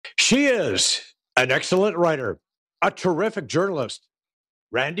She is an excellent writer, a terrific journalist,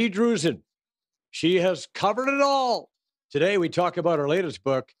 Randi Druzin. She has covered it all. Today, we talk about her latest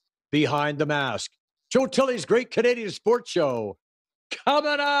book, Behind the Mask. Joe Tilley's Great Canadian Sports Show.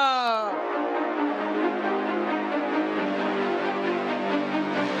 Coming up.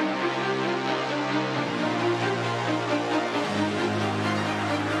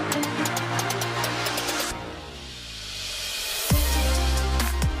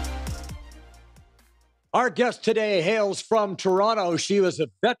 Our guest today hails from Toronto. She was a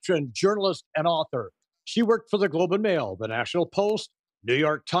veteran journalist and author. She worked for the Globe and Mail, the National Post, New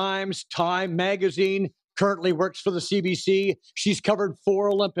York Times, Time Magazine, currently works for the CBC. She's covered 4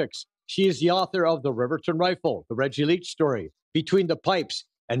 Olympics. She is the author of The Riverton Rifle, The Reggie Leach Story, Between the Pipes,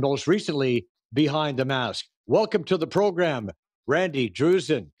 and most recently, Behind the Mask. Welcome to the program, Randi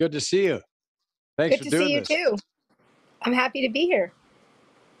Druzin. Good to see you. Thanks for doing this. Good to see you too. I'm happy to be here.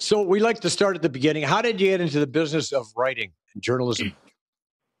 So we like to start at the beginning. How did you get into the business of writing and journalism?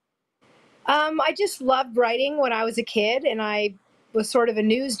 I just loved writing when I was a kid, and I was sort of a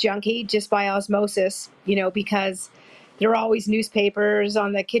news junkie just by osmosis, because there were always newspapers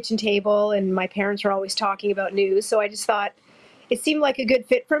on the kitchen table and my parents were always talking about news. So I just thought it seemed like a good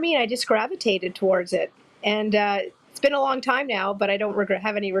fit for me, and I just gravitated towards it. And it's been a long time now, but I don't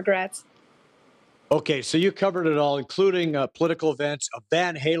have any regrets. Okay, so you covered it all, including political events, a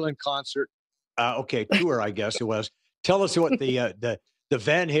Van Halen concert. Tour, I guess it was. Tell us what the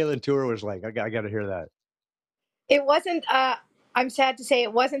Van Halen tour was like. I got to hear that. It wasn't. I'm sad to say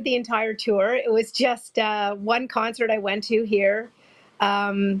it wasn't the entire tour. It was just one concert I went to here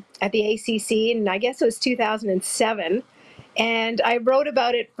at the ACC, and I guess it was 2007. And I wrote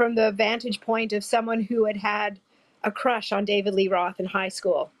about it from the vantage point of someone who had a crush on David Lee Roth in high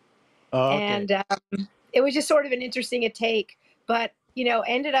school. Oh, okay. And it was just sort of an interesting take, but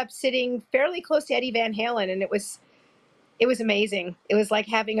ended up sitting fairly close to Eddie Van Halen, and it was amazing. It was like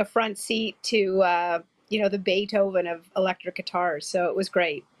having a front seat to the Beethoven of electric guitars. So it was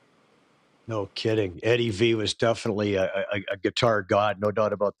great. No kidding. Eddie V was definitely a guitar god, no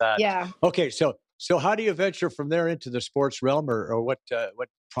doubt about that. Yeah. Okay, so how do you venture from there into the sports realm, or what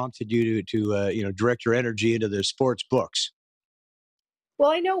prompted you to direct your energy into the sports books? Well,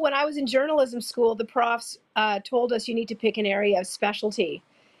 I know when I was in journalism school, the profs told us you need to pick an area of specialty.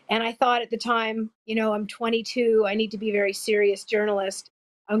 And I thought at the time, I'm 22, I need to be a very serious journalist.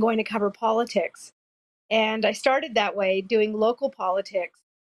 I'm going to cover politics. And I started that way, doing local politics.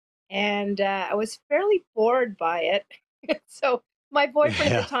 And I was fairly bored by it. So my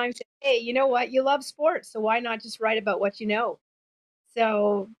boyfriend at the time said, hey, you know what? You love sports, so why not just write about what you know?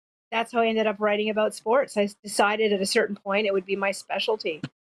 So that's how I ended up writing about sports. I decided at a certain point it would be my specialty.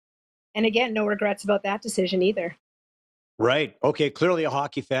 And again, no regrets about that decision either. Right. Okay. Clearly a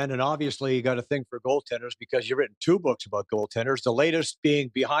hockey fan. And obviously you got a thing for goaltenders because you've written 2 books about goaltenders. The latest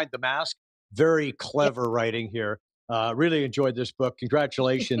being Behind the Mask. Very clever writing here. Really enjoyed this book.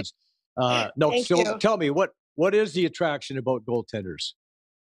 Congratulations. Thank you. Tell me, what is the attraction about goaltenders?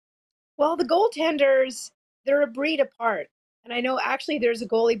 Well, the goaltenders, they're a breed apart. And I know actually there's a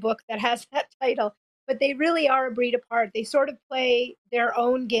goalie book that has that title, but they really are a breed apart. They sort of play their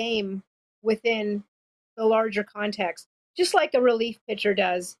own game within the larger context, just like a relief pitcher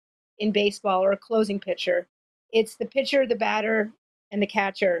does in baseball or a closing pitcher. It's the pitcher, the batter, and the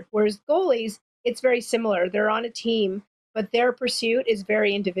catcher. Whereas goalies, it's very similar. They're on a team, but their pursuit is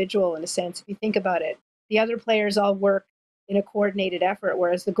very individual in a sense, if you think about it. The other players all work in a coordinated effort,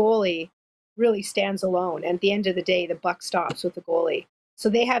 whereas the goalie really stands alone. And at the end of the day, the buck stops with the goalie. So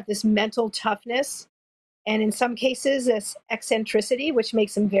they have this mental toughness and in some cases this eccentricity, which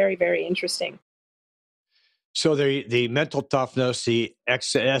makes them very, very interesting. So the mental toughness, the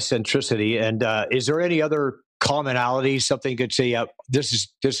eccentricity, and is there any other commonality, something you could say,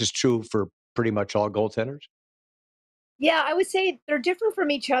 this is true for pretty much all goaltenders? Yeah, I would say they're different from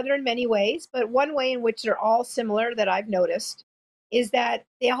each other in many ways, but one way in which they're all similar that I've noticed is that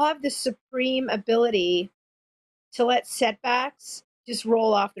they all have this supreme ability to let setbacks just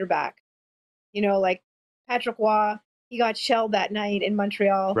roll off their back. Like Patrick Roy, he got shelled that night in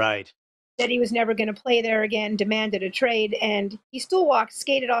Montreal. Right. Said he was never going to play there again, demanded a trade, and he still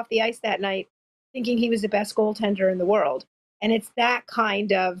skated off the ice that night thinking he was the best goaltender in the world. And it's that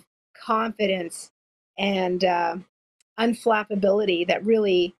kind of confidence and unflappability that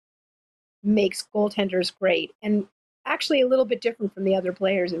really makes goaltenders great. And actually a little bit different from the other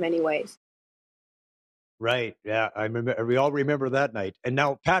players in many ways. Right. Yeah. I remember. We all remember that night. And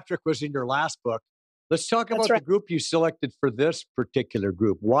now Patrick was in your last book. Let's talk about the group you selected for this particular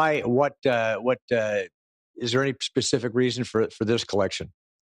group. Why? What? Is there any specific reason for this collection?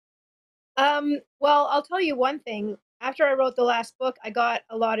 Well, I'll tell you one thing. After I wrote the last book, I got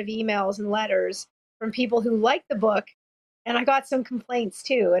a lot of emails and letters from people who liked the book, and I got some complaints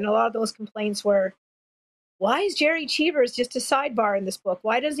too. And a lot of those complaints were, why is Jerry Cheevers just a sidebar in this book?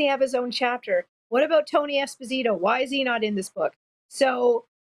 Why doesn't he have his own chapter? What about Tony Esposito? Why is he not in this book? So,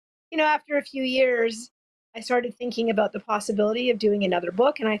 after a few years, I started thinking about the possibility of doing another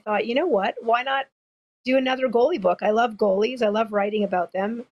book. And I thought, you know what? Why not do another goalie book? I love goalies, I love writing about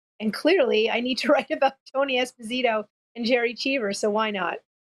them. And clearly, I need to write about Tony Esposito and Jerry Cheever. So why not?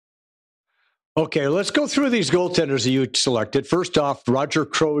 Okay, let's go through these goaltenders that you selected. First off, Roger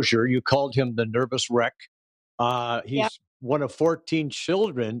Crozier, you called him the nervous wreck. Yeah, He's one of 14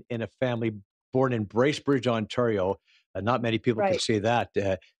 children in a family born in Bracebridge, Ontario. Not many people can right. say that.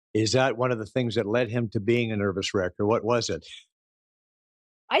 Is that one of the things that led him to being a nervous wreck, or what was it?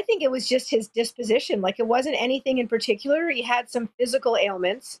 I think it was just his disposition. Like it wasn't anything in particular. He had some physical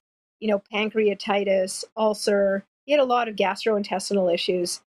ailments, pancreatitis, ulcer. He had a lot of gastrointestinal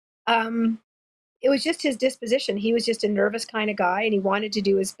issues. Um, it was just his disposition. He was just a nervous kind of guy and he wanted to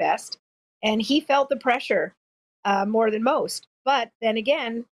do his best. And he felt the pressure more than most. But then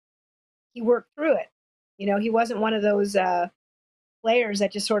again, he worked through it. He wasn't one of those players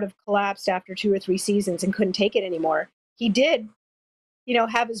that just sort of collapsed after 2 or 3 seasons and couldn't take it anymore. He did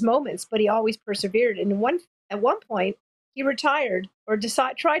have his moments, but he always persevered. And at one point, he retired or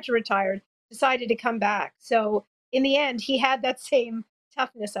tried to retire, decided to come back. So in the end, he had that same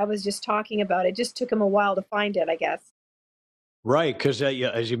toughness I was just talking about. It just took him a while to find it, I guess. Right, because yeah,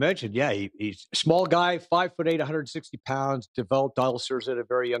 as you mentioned, yeah, he's a small guy, 5'8", 160 pounds, developed ulcers at a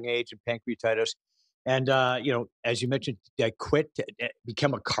very young age and pancreatitis. And, as you mentioned, quit,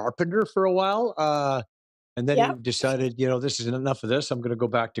 became a carpenter for a while. And then he Yeah, decided, this is enough of this. I'm going to go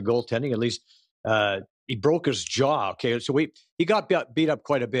back to goaltending. At least he broke his jaw. Okay, so he got beat up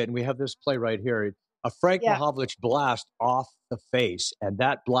quite a bit, and we have this play right here. A Frank yeah, Mahovlich blast off the face, and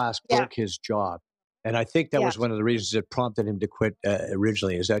that blast yeah, broke his jaw. And I think that yeah. was one of the reasons that prompted him to quit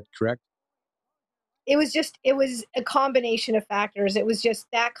originally. Is that correct? It was a combination of factors. It was just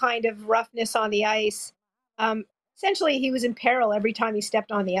that kind of roughness on the ice. Um, Essentially, he was in peril every time he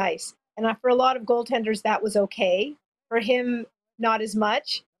stepped on the ice. And for a lot of goaltenders, that was okay. For him, not as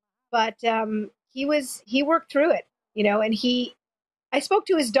much. But he worked through it, And I spoke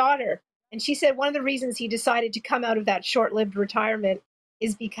to his daughter, and she said one of the reasons he decided to come out of that short-lived retirement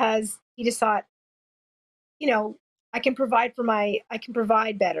is because he just thought, you know, I can provide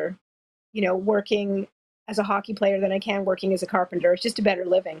better, working as a hockey player than I can working as a carpenter. It's just a better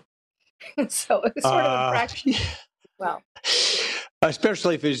living. So it was sort of a practice. Yeah. Well,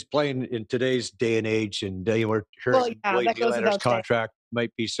 Especially if he's playing in today's day and age, and we're well, hearing yeah, William that goes Nylander's without saying. contract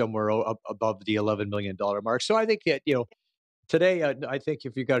might be somewhere above the $11 million mark. So I think that today, I think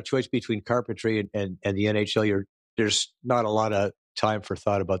if you got a choice between carpentry and the NHL, there's not a lot of time for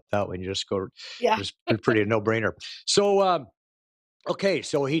thought about that one. You just go, Yeah, it's pretty a no brainer. So, okay,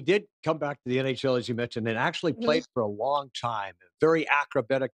 so he did come back to the NHL, as you mentioned, and actually hmm, played for a long time. Very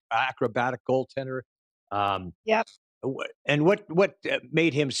acrobatic goaltender. Um, yeah. and what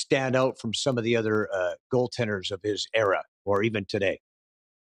made him stand out from some of the other goaltenders of his era, or even today?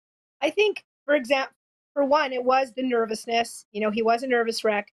 I think, for example, for one, it was the nervousness. He was a nervous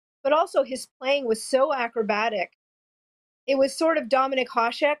wreck, but also his playing was so acrobatic. It was sort of Dominik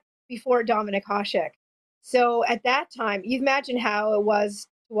Hasek before Dominik Hasek. So at that time, you imagine how it was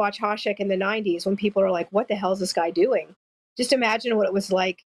to watch Hasek in the 90s when people are like, what the hell is this guy doing? Just imagine what it was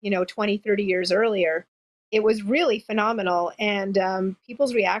like, 20, 30 years earlier. It was really phenomenal. And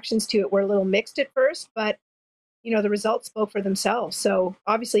people's reactions to it were a little mixed at first, but, the results spoke for themselves. So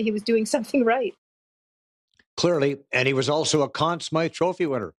obviously he was doing something right. Clearly, and he was also a Conn Smythe Trophy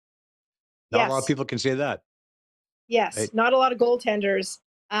winner. Not a lot of Yes. people can say that. Yes. Right? Not a lot of goaltenders.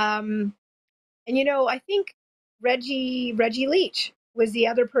 And I think Reggie Leach was the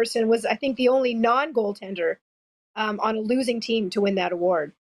other person, was I think the only non goaltender on a losing team to win that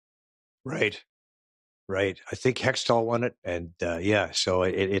award. Right. Right. I think Hextall won it, and yeah, so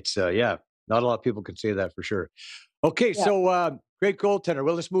it's yeah, not a lot of people can say that for sure. Okay, Yeah. so great goaltender.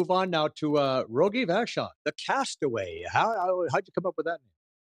 Well, let's move on now to Rogi Vachon, the Castaway. How'd you come up with that name?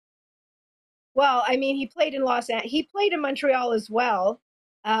 Well, I mean, he played in Montreal as well.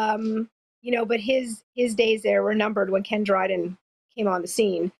 Um, but his days there were numbered when Ken Dryden came on the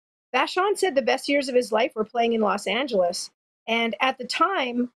scene. Vachon said the best years of his life were playing in Los Angeles. And at the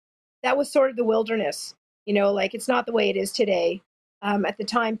time, that was sort of the wilderness. Like it's not the way it is today. At the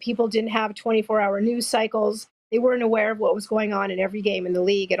time, people didn't have 24-hour news cycles. They weren't aware of what was going on in every game in the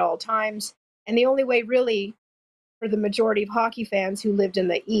league at all times. And the only way, really, for the majority of hockey fans who lived in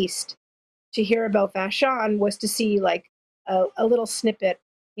the East to hear about Vachon was to see like a little snippet,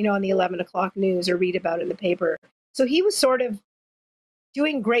 on the 11 o'clock news or read about it in the paper. So he was sort of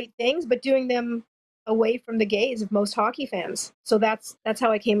doing great things, but doing them away from the gaze of most hockey fans. So that's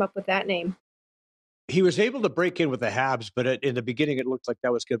how I came up with that name. He was able to break in with the Habs, but in the beginning, it looked like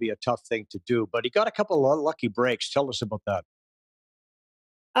that was going to be a tough thing to do. But he got a couple of lucky breaks. Tell us about that.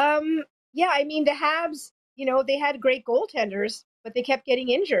 Yeah, I mean, the Habs, they had great goaltenders, but they kept getting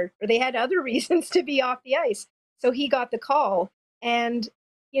injured or they had other reasons to be off the ice. So he got the call. And,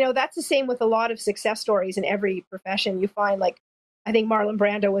 that's the same with a lot of success stories in every profession. You find, like, I think Marlon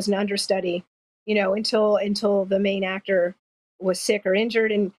Brando was an understudy, until the main actor was sick or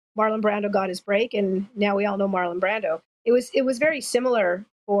injured, and Marlon Brando got his break, and now we all know Marlon Brando. It was very similar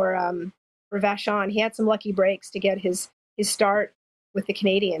for Vachon. He had some lucky breaks to get his start with the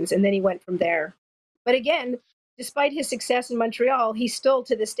Canadiens, and then he went from there. But again, despite his success in Montreal, he still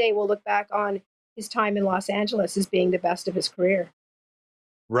to this day will look back on his time in Los Angeles as being the best of his career.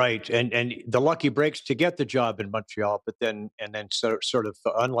 Right, and the lucky breaks to get the job in Montreal, but then sort of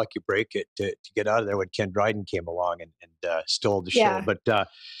unlucky break to get out of there when Ken Dryden came along and stole the show. But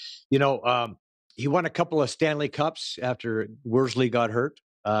he won a couple of Stanley Cups after Worsley got hurt.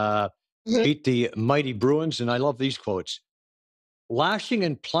 Beat the mighty Bruins, and I love these quotes: "Lashing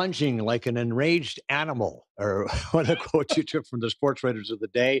and plunging like an enraged animal," or one of the quotes you took from the sports writers of the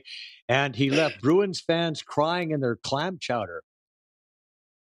day. And he left Bruins fans crying in their clam chowder.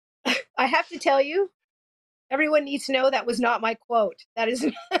 I have to tell you, everyone needs to know that was not my quote. That is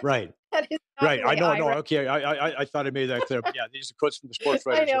right. That is not right. I know. No. Okay. I thought I made that clear. But yeah, these are quotes from the sports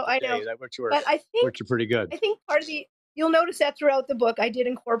writers of the day. Which were pretty good. I think part of you'll notice that throughout the book, I did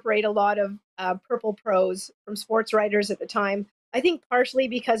incorporate a lot of purple prose from sports writers at the time. I think partially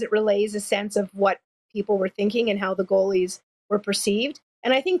because it relays a sense of what people were thinking and how the goalies were perceived.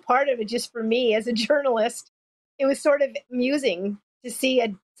 And I think part of it, just for me as a journalist, it was sort of amusing to see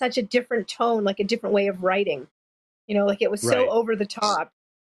such a different tone, like a different way of writing. Like it was so over the top.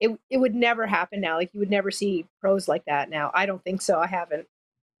 It would never happen now. Like you would never see prose like that now. I don't think so. I haven't.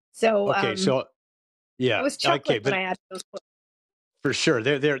 So okay, yeah, I was chuckling when I had those quotes. For sure,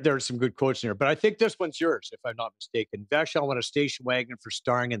 there are some good quotes in here, but I think this one's yours, if I'm not mistaken. Vachon won a station wagon for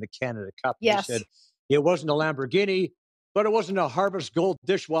starring in the Canada Cup. Yes. He said it wasn't a Lamborghini, but it wasn't a Harvest Gold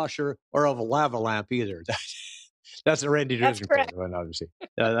dishwasher or a lava lamp either. That's a Randi Druzin quote, obviously.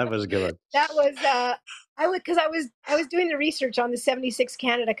 That was a good one. That was I was doing the research on the '76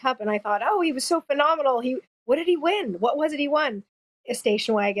 Canada Cup, and I thought, oh, he was so phenomenal. What did he win? What was it he won? A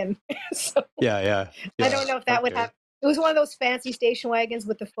station wagon. So, yeah. I don't know if that would happen. It was one of those fancy station wagons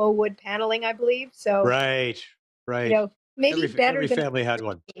with the faux wood paneling, I believe. So right. Maybe every family had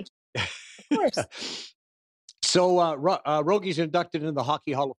one. Of course. So Rogi's inducted into the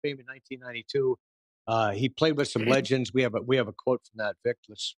Hockey Hall of Fame in 1992. He played with some legends. We have a quote from that, Vic.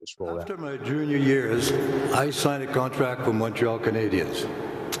 Let's roll that. After my junior years, I signed a contract for Montreal Canadiens.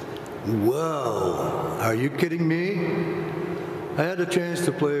 Whoa, are you kidding me? I had a chance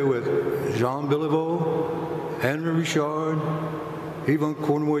to play with Jean Béliveau, Henry Richard, Yvan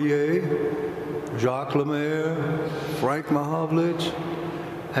Cournoyer, Jacques Lemaire, Frank Mahovlich,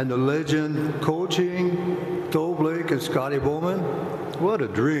 and the legend coaching Toe Blake and Scotty Bowman. What a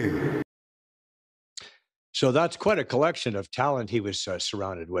dream. So that's quite a collection of talent he was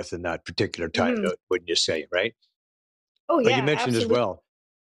surrounded with in that particular time, wouldn't you say, right? Oh, yeah. But you mentioned absolutely. as well,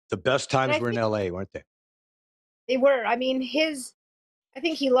 the best times were in LA, weren't they? They were. I mean, I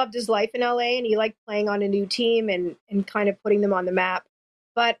think he loved his life in LA and he liked playing on a new team and kind of putting them on the map.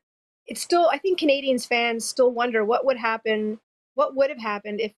 But it's still, I think Canadiens fans still wonder what would have happened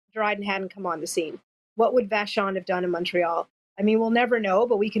if Dryden hadn't come on the scene. What would Vachon have done in Montreal? I mean, we'll never know,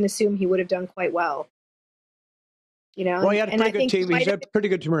 but we can assume he would have done quite well. Well, he had a pretty good team. He's had a pretty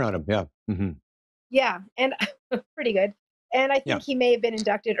good team around him. Yeah. Mm-hmm. Yeah. And pretty good. And I think he may have been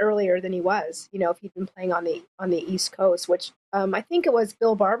inducted earlier than he was, if he'd been playing on the East Coast, which I think it was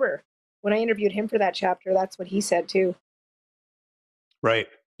Bill Barber. When I interviewed him for that chapter, that's what he said too. Right.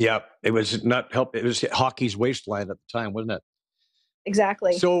 Yeah. It was not help. It was hockey's wasteland at the time, wasn't it?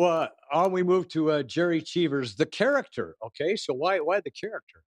 Exactly. So on we move to Jerry Cheevers, the character. Okay. So why the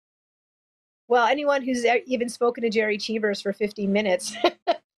character? Well, anyone who's even spoken to Jerry Cheevers for 15 minutes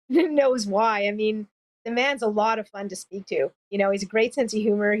knows why. I mean, the man's a lot of fun to speak to. He's a great sense of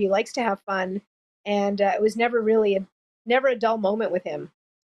humor. He likes to have fun. And it was never a dull moment with him.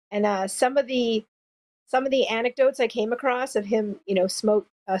 And some of the anecdotes I came across of him,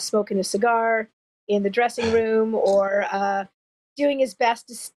 smoking a cigar in the dressing room or doing his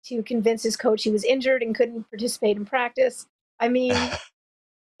best to convince his coach he was injured and couldn't participate in practice. I mean,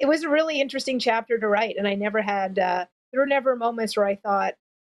 it was a really interesting chapter to write. And I never had, there were never moments where I thought,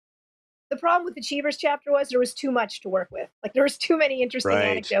 the problem with the Cheevers chapter was there was too much to work with. Like there was too many interesting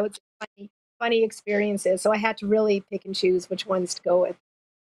anecdotes, funny experiences. So I had to really pick and choose which ones to go with.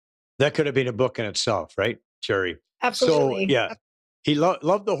 That could have been a book in itself, right, Jerry? Absolutely. So, yeah, he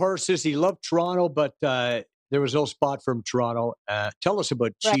loved the horses. He loved Toronto, but there was no spot for him Toronto. Tell us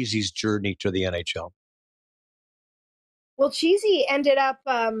about Cheesy's journey to the NHL. Well, Cheesy ended up,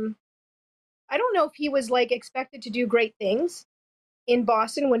 I don't know if he was like expected to do great things in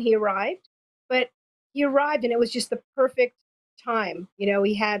Boston when he arrived, but he arrived and it was just the perfect time. You know,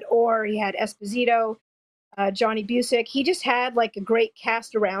 he had Orr, he had Esposito, Johnny Busick. He just had like a great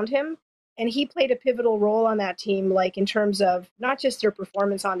cast around him, and he played a pivotal role on that team, like in terms of not just their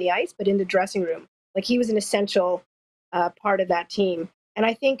performance on the ice, but in the dressing room. Like he was an essential part of that team. And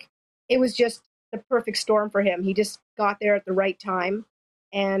I think it was just the perfect storm for him. He just got there at the right time,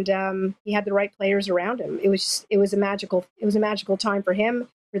 and he had the right players around him. It was a magical time for him,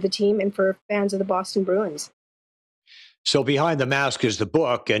 for the team, and for fans of the Boston Bruins. So Behind the Mask is the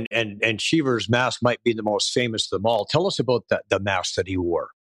book, and Cheever's mask might be the most famous of them all. Tell us about the mask that he wore.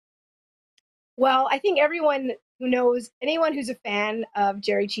 Well, I think anyone who's a fan of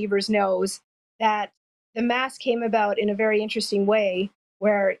Gerry Cheevers knows that the mask came about in a very interesting way,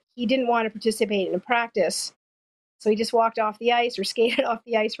 where he didn't want to participate in a practice. So he just walked off the ice, or skated off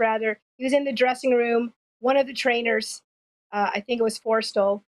the ice, rather. He was in the dressing room. One of the trainers, I think it was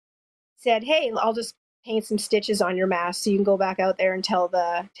Forstall, said, "Hey, I'll just paint some stitches on your mask so you can go back out there and tell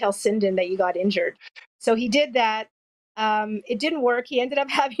Sinden that you got injured." So he did that. It didn't work. He ended up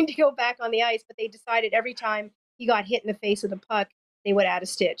having to go back on the ice, but they decided every time he got hit in the face with a puck, they would add a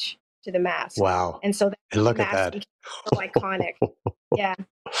stitch to the mask. Wow. And so look at that. Became so iconic. Yeah.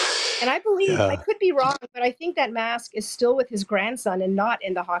 And I believe, I could be wrong, but I think that mask is still with his grandson and not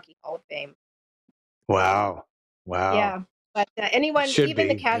in the Hockey Hall of Fame. Wow. Yeah. But anyone, even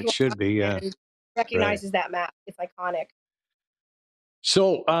the casual recognizes right. that mask. It's iconic.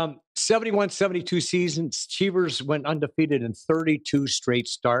 So 71-72 seasons, Cheevers went undefeated in 32 straight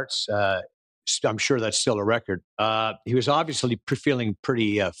starts. I'm sure that's still a record. He was obviously feeling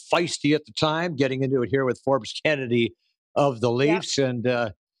pretty feisty at the time, getting into it here with Forbes Kennedy of the Leafs. Yep. And,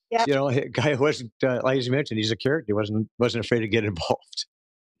 you know, a guy who wasn't, like you mentioned, he's a character. He wasn't afraid to get involved.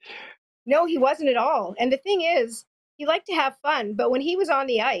 No, he wasn't at all. And the thing is, he liked to have fun. But when he was on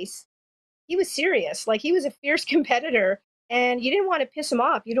the ice, he was serious. Like, he was a fierce competitor. And you didn't want to piss him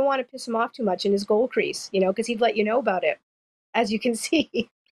off. You don't want to piss him off too much in his goal crease, you know, because he'd let you know about it, as you can see.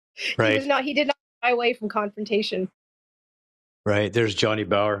 Right. He did not shy away from confrontation. Right. There's Johnny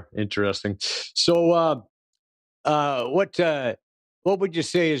Bower. Interesting. So what would you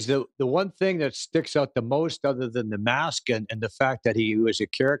say is the one thing that sticks out the most, other than the mask and the fact that he was a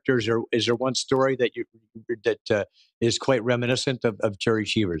character? Is there one story that is quite reminiscent of Gerry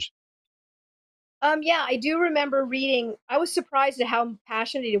Cheevers? Yeah, I do remember reading. I was surprised at how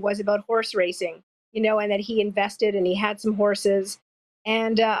passionate he was about horse racing, you know, and that he invested and he had some horses.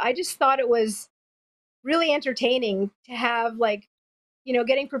 And I just thought it was really entertaining to have, like, you know,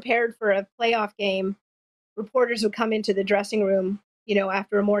 getting prepared for a playoff game. Reporters would come into the dressing room, you know,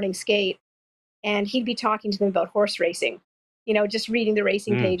 after a morning skate, and he'd be talking to them about horse racing, you know, just reading the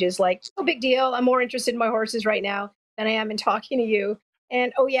racing pages, like, no big deal. I'm more interested in my horses right now than I am in talking to you.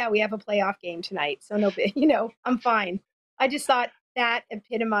 And, oh, yeah, we have a playoff game tonight. So, no, you know, I'm fine. I just thought that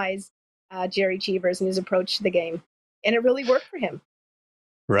epitomized Gerry Cheevers and his approach to the game. And it really worked for him.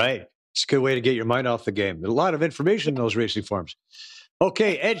 Right. It's a good way to get your mind off the game. There's a lot of information in those racing forms.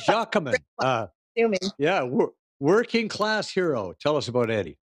 Okay, Ed Jacquemin. Yeah, working class hero. Tell us about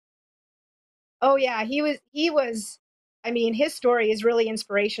Eddie. Oh, yeah, he was, I mean, his story is really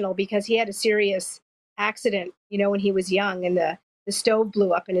inspirational because he had a serious accident, you know, when he was young, and the stove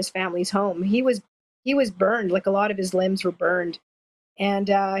blew up in his family's home. He was burned, like a lot of his limbs were burned. And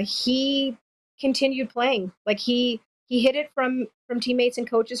he continued playing. Like he hid it from teammates and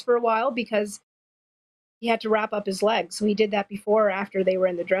coaches for a while because he had to wrap up his legs. So he did that before or after they were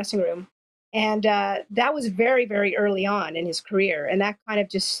in the dressing room. And that was very, very early on in his career. And that kind of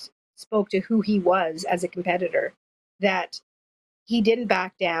just spoke to who he was as a competitor, that he didn't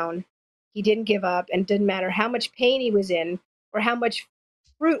back down. He didn't give up, and didn't matter how much pain he was in or how much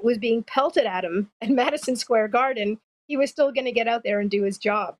fruit was being pelted at him at Madison Square Garden, he was still going to get out there and do his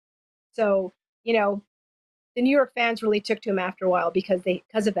job. So, you know, the New York fans really took to him after a while because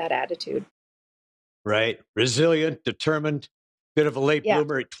of that attitude. Right. Resilient, determined, bit of a late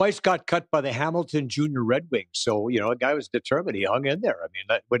bloomer. Twice got cut by the Hamilton Junior Red Wings. So, you know, a guy was determined. He hung in there. I mean,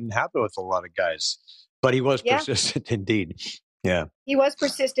 that wouldn't happen with a lot of guys. But he was persistent indeed. Yeah. He was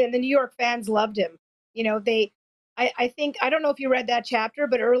persistent. The New York fans loved him. You know, I think, I don't know if you read that chapter,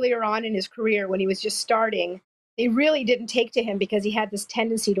 but earlier on in his career, when he was just starting, they really didn't take to him because he had this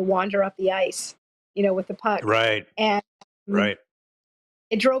tendency to wander up the ice, you know, with the puck. Right. And Right.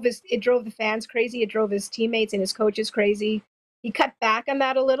 it drove the fans crazy. It drove his teammates and his coaches crazy. He cut back on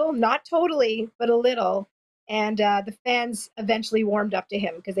that a little, not totally, but a little. And the fans eventually warmed up to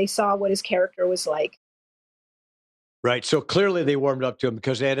him because they saw what his character was like. Right. So clearly they warmed up to him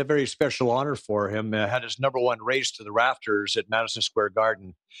because they had a very special honor for him. Had his number one raised to the rafters at Madison Square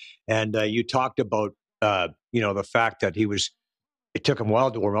Garden. And you talked about, the fact that it took him a while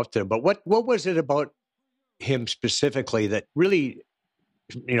to warm up to him. But what was it about him specifically that really,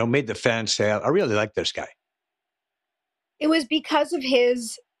 made the fans say, I really like this guy? It was because of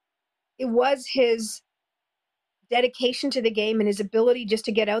his dedication to the game and his ability just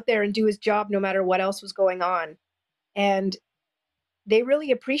to get out there and do his job no matter what else was going on. And they really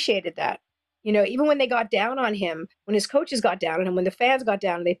appreciated that. You know, even when they got down on him, when his coaches got down on him, when the fans got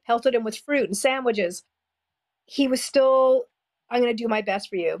down and they pelted him with fruit and sandwiches, he was still, I'm going to do my best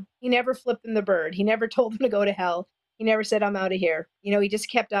for you. He never flipped them the bird. He never told them to go to hell. He never said, I'm out of here. You know, he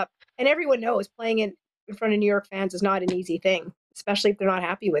just kept up. And everyone knows playing in front of New York fans is not an easy thing, especially if they're not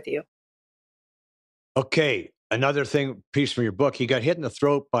happy with you. Okay. Another piece from your book, he got hit in the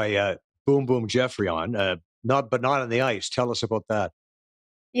throat by Boom Boom Jeffrey not on the ice. Tell us about that.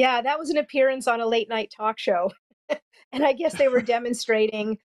 Yeah, that was an appearance on a late night talk show. And I guess they were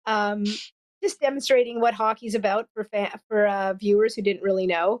demonstrating, just demonstrating what hockey's about for viewers who didn't really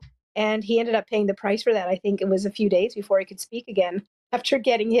know. And he ended up paying the price for that. I think it was a few days before he could speak again after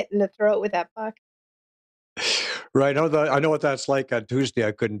getting hit in the throat with that puck. Right. I know what that's like. On Tuesday,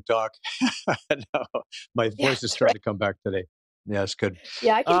 I couldn't talk. No, my voice is starting to come back today. Yeah, it's good.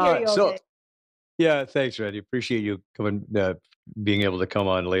 Yeah, I can hear you okay. Yeah, thanks, Randy. Appreciate you being able to come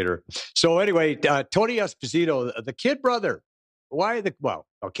on later. So anyway, Tony Esposito, the kid brother.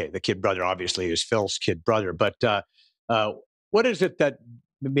 The kid brother obviously is Phil's kid brother, but what is it that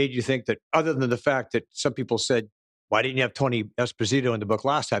made you think that, other than the fact that some people said, why didn't you have Tony Esposito in the book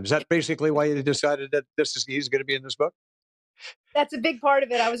last time? Is that basically why you decided that he's going to be in this book? That's a big part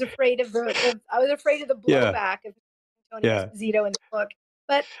of it. I was afraid of the blowback of Tony Esposito in the book.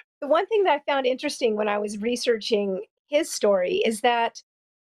 But the one thing that I found interesting when I was researching his story is that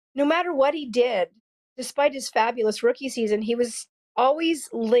no matter what he did, despite his fabulous rookie season, he was always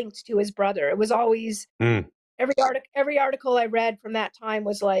linked to his brother. It was always every article I read from that time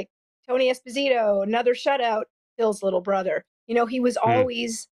was like, Tony Esposito, another shutout, Phil's little brother. You know, he was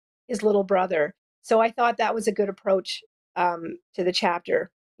always his little brother. So I thought that was a good approach to the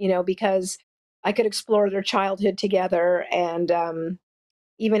chapter, you know, because I could explore their childhood together. And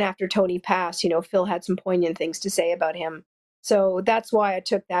even after Tony passed, you know, Phil had some poignant things to say about him. So that's why I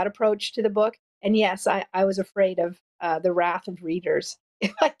took that approach to the book. And yes, I was afraid of the wrath of readers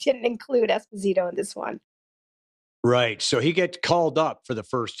if I didn't include Esposito in this one. Right. So he gets called up for the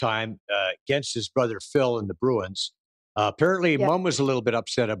first time against his brother Phil in the Bruins. Apparently, Mom was a little bit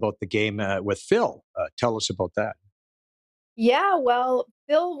upset about the game with Phil. Tell us about that. Yeah, well,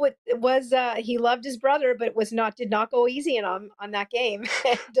 Phil he loved his brother, but did not go easy on that game,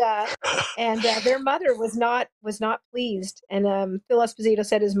 and their mother was not pleased. And Phil Esposito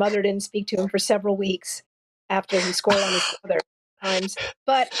said his mother didn't speak to him for several weeks after he scored on his brother times.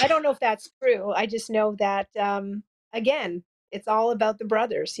 But I don't know if that's true. I just know that again, it's all about the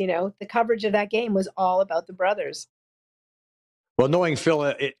brothers. You know, the coverage of that game was all about the brothers. Well, knowing Phil,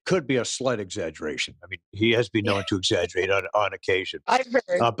 it could be a slight exaggeration. I mean, he has been known to exaggerate on occasion. I've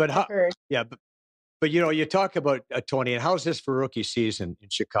heard. Yeah, but you talk about Tony, and how's this for rookie season in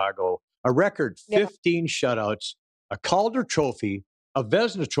Chicago? A record 15 shutouts, a Calder Trophy, a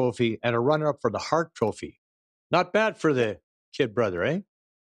Vezina Trophy, and a runner-up for the Hart Trophy. Not bad for the kid brother, eh?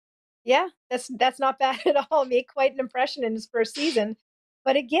 Yeah, that's not bad at all. Made quite an impression in his first season.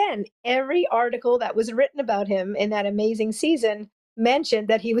 But again, every article that was written about him in that amazing season mentioned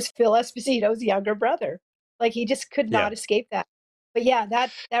that he was Phil Esposito's younger brother. Like, he just could not escape that. But yeah,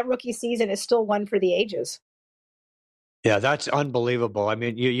 that rookie season is still one for the ages. Yeah, that's unbelievable. I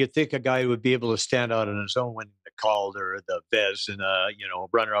mean, you think a guy would be able to stand out on his own, winning the Calder, the Vez, and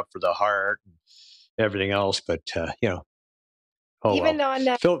runner up for the Hart and everything else. But Phil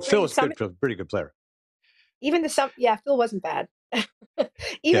was pretty good player. Even Phil wasn't bad.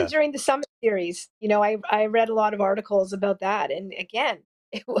 Even during the Summit series, you know, I read a lot of articles about that. And again,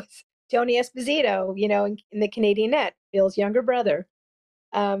 it was Tony Esposito, you know, in the Canadian net, Phil's younger brother.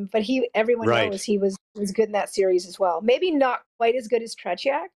 But everyone knows he was good in that series as well. Maybe not quite as good as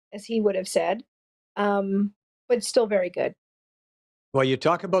Tretiak, as he would have said, but still very good. Well, you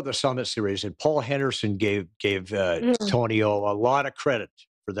talk about the Summit Series, and Paul Henderson gave Tony O a lot of credit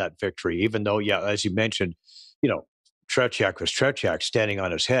for that victory, even though, yeah, as you mentioned, Tretiak was Tretiak standing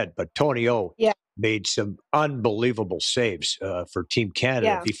on his head, but Tony O made some unbelievable saves for Team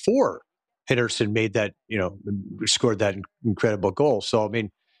Canada before Henderson made that, scored that incredible goal. So, I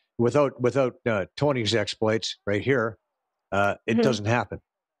mean, without Tony's exploits right here, it doesn't happen.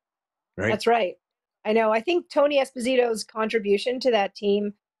 Right? That's right. I know. I think Tony Esposito's contribution to that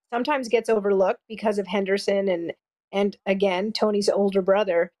team sometimes gets overlooked because of Henderson and again, Tony's older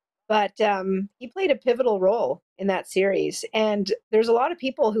brother. But he played a pivotal role in that series. And there's a lot of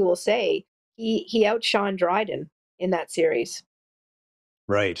people who will say he outshone Dryden in that series.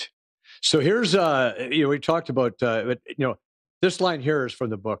 Right. So here's, we talked about, this line here is from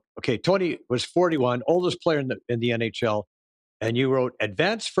the book. Okay, Tony was 41, oldest player in the NHL. And you wrote,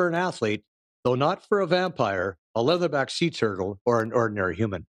 advance for an athlete, though not for a vampire, a leatherback sea turtle, or an ordinary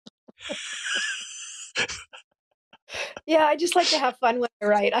human. Yeah, I just like to have fun when I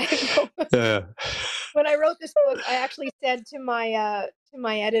write. When I wrote this book, I actually said to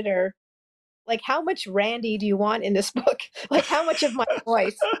my editor, like, how much Randy do you want in this book? Like, how much of my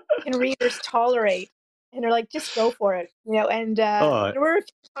voice can readers tolerate? And they're like, just go for it, And there were a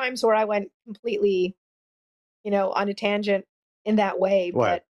few times where I went completely, on a tangent in that way,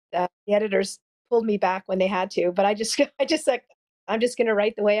 but the editors pulled me back when they had to. But I just like, I'm just going to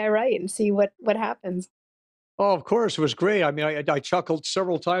write the way I write and see what happens. Oh, of course, it was great. I mean, I chuckled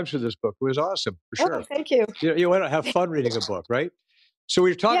several times with this book. It was awesome, for sure. Oh, thank you. You want to have fun reading a book, right? So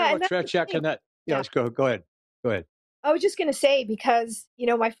we were talking about Tretiak and that. Let's go. Go ahead. I was just going to say, because,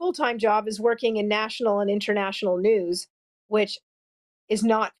 my full-time job is working in national and international news, which is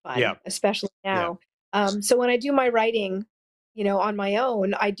not fun, especially now. So when I do my writing, on my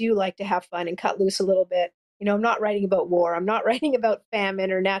own, I do like to have fun and cut loose a little bit. I'm not writing about war. I'm not writing about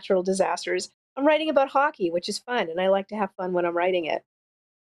famine or natural disasters. I'm writing about hockey, which is fun. And I like to have fun when I'm writing it.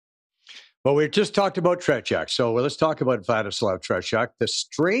 Well, we just talked about Tretiak. So let's talk about Vladislav Tretiak, the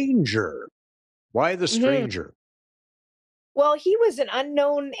stranger. Why the stranger? Well, he was an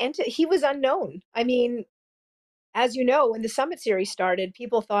unknown entity. He was unknown. I mean, as you know, when the Summit Series started,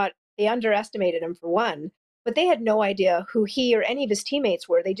 people thought they underestimated him, for one, but they had no idea who he or any of his teammates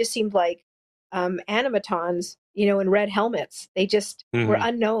were. They just seemed like animatons, in red helmets. They just were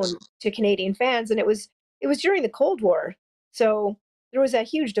unknown to Canadian fans. And it was during the Cold War. So there was a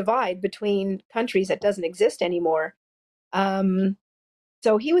huge divide between countries that doesn't exist anymore.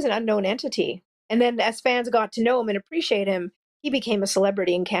 So he was an unknown entity. And then as fans got to know him and appreciate him, he became a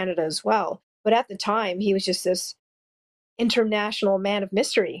celebrity in Canada as well. But at the time, he was just this international man of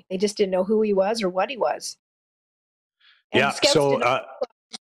mystery. They just didn't know who he was or what he was. And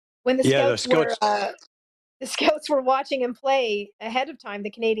when the scouts were watching him play ahead of time, the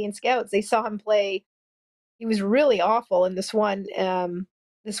Canadian scouts, they saw him play. He was really awful in this one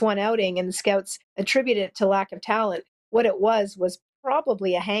outing, and the scouts attributed it to lack of talent. What it was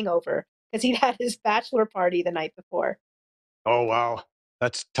probably a hangover, because he'd had his bachelor party the night before. Oh, wow.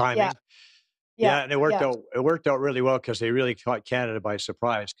 That's timing. Yeah, and it worked out. It worked out really well, because they really caught Canada by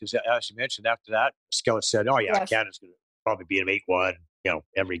surprise. Because as you mentioned, after that, scouts said, "Oh yeah, Canada's going to probably beat them 8-1.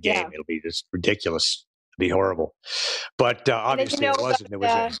 Every game it'll be just ridiculous. It'll be horrible." But obviously it wasn't. It was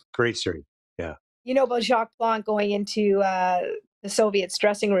a great series. Yeah. You know about Jacques Plante going into the Soviets'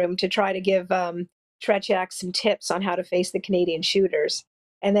 dressing room to try to give Tretiak some tips on how to face the Canadian shooters,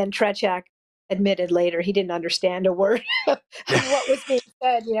 and then Tretiak admitted later he didn't understand a word of what was being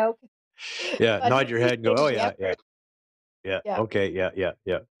said. Yeah, nod your head and go, "Oh yeah. Okay, yeah."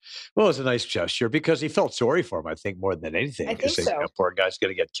 Well, it was a nice gesture, because he felt sorry for him, I think, more than anything. I think so. Poor guy's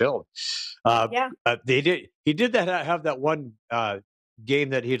going to get killed. He did have that one game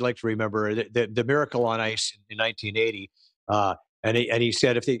that he'd like to remember, the Miracle on Ice in 1980, and he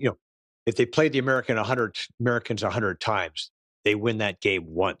said if they played the Americans 100 times, they win that game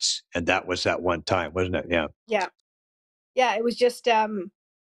once, and that was that one time, wasn't it? Yeah. It was just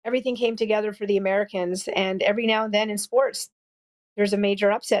everything came together for the Americans, and every now and then in sports, there's a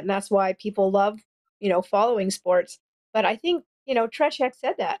major upset, and that's why people love, following sports. But I think, Tretiak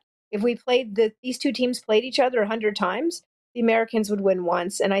said that if we played these two teams played each other 100 times, the Americans would win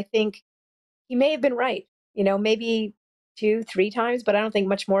once. And I think he may have been right, maybe 2-3 times, but I don't think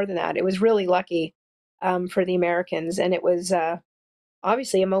much more than that. It was really lucky for the Americans, and it was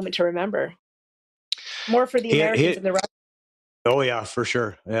obviously a moment to remember. More for the Americans than the Russians. Oh yeah, for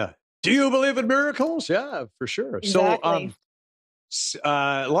sure. Yeah. Do you believe in miracles? Yeah, for sure. Exactly. So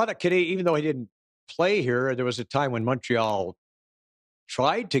a lot of Canadian, even though he didn't play here, there was a time when Montreal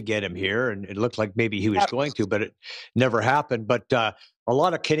tried to get him here, and it looked like maybe he was going to, but it never happened. But a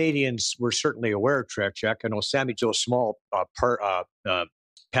lot of Canadians were certainly aware of Tretiak. I know Sammy Jo Small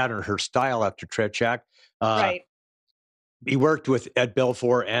patterned her style after Tretiak. Right. He worked with Ed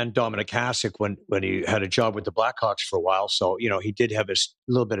Belfour and Dominic Hasek when he had a job with the Blackhawks for a while. So, he did have a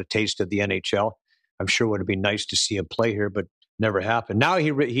little bit of taste of the NHL. I'm sure it would have been nice to see him play here, but never happened. Now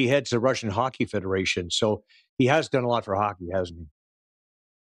he heads the Russian Hockey Federation. So he has done a lot for hockey, hasn't he?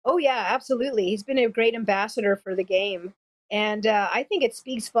 Oh, yeah, absolutely. He's been a great ambassador for the game. And I think it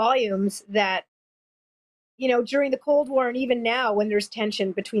speaks volumes that, during the Cold War and even now when there's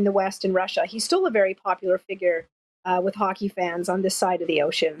tension between the West and Russia, he's still a very popular figure with hockey fans on this side of the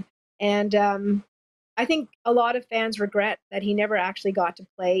ocean. And I think a lot of fans regret that he never actually got to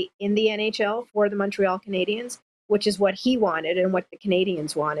play in the NHL for the Montreal Canadiens, which is what he wanted and what the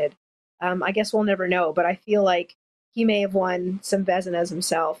Canadians wanted. I guess we'll never know, but I feel like he may have won some Vezinas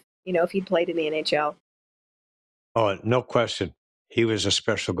himself, if he'd played in the NHL. Oh, no question. He was a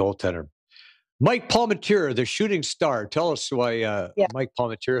special goaltender. Mike Palmateer, the shooting star. Tell us why Mike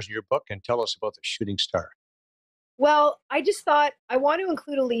Palmateer is in your book, and tell us about the shooting star. Well, I just thought I want to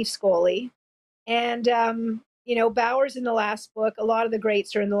include a Leafs goalie. And, Bauer's in the last book. A lot of the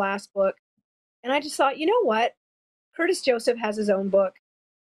greats are in the last book. And I just thought, you know what? Curtis Joseph has his own book.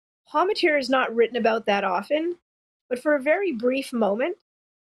 Palmateer is not written about that often, but for a very brief moment,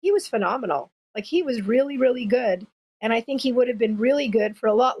 he was phenomenal. Like, he was really, really good. And I think he would have been really good for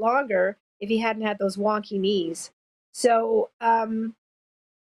a lot longer if he hadn't had those wonky knees. So I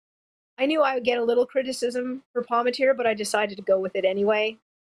knew I would get a little criticism for Palmateer, but I decided to go with it anyway.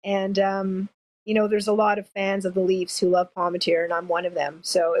 And, there's a lot of fans of the Leafs who love Palmateer, and I'm one of them.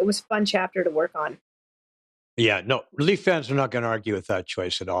 So it was a fun chapter to work on. Yeah, no, Leaf fans are not going to argue with that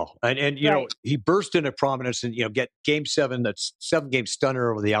choice at all. And he burst into prominence and, get Game 7, that's 7-game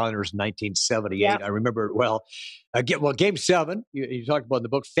stunner over the Islanders in 1978. Yeah. I remember it well. Game 7, you talked about in the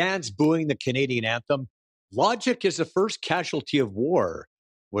book, fans booing the Canadian anthem. Logic is the first casualty of war,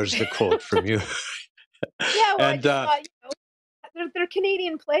 was the quote from you. Yeah, well, and, I just thought, they're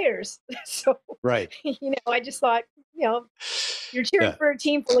Canadian players. So, right. I just thought, you're cheering for a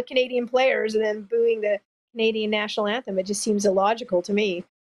team full of Canadian players and then booing the Canadian national anthem. It just seems illogical to me.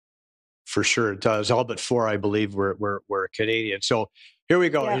 For sure it does. All but 4, I believe, were Canadian. So here we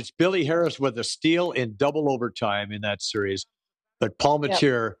go. Yeah. It's Billy Harris with a steal in double overtime in that series. But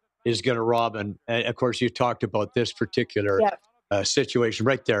Palmateer is going to rob. And of course, you talked about this particular situation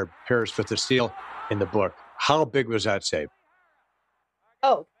right there. Harris with the steal in the book. How big was that save?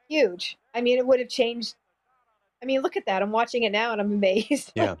 Oh, huge. I mean, it would have changed. I mean, look at that. I'm watching it now and I'm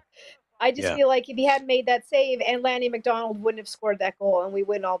amazed. Yeah. I just feel like if he hadn't made that save, and Lanny McDonald wouldn't have scored that goal, and we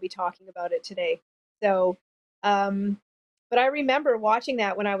wouldn't all be talking about it today. So, but I remember watching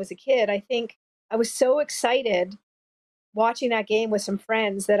that when I was a kid. I think I was so excited watching that game with some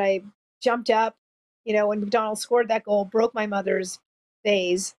friends that I jumped up, when McDonald scored that goal, broke my mother's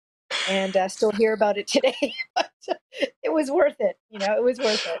vase, and still hear about it today. But it was worth it. It was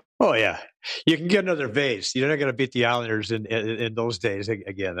worth it. Oh, yeah. You can get another vase. You're not going to beat the Islanders in those days.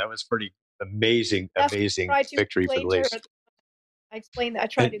 Again, that was pretty amazing victory for the Leafs. I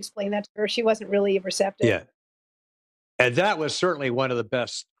tried to explain that to her. She wasn't really receptive. Yeah. And that was certainly one of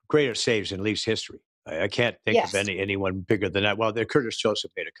the greater saves in Leafs history. I can't think of anyone bigger than that. Well, Curtis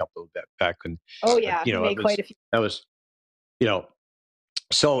Joseph made a couple of that back. He made quite a few. That was,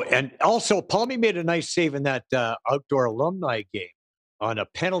 So, and also, Palmy made a nice save in that outdoor alumni game on a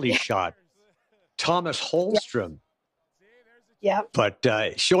penalty shot. Thomas Holmstrom. Yeah. But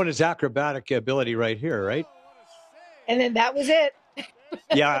showing his acrobatic ability right here, right? And then that was it.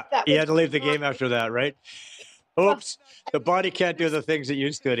 Yeah, he had to leave the game after that, right? Oops, the body can't do the things it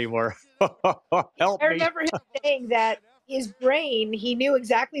used to anymore. Help me. I remember him saying that his brain, he knew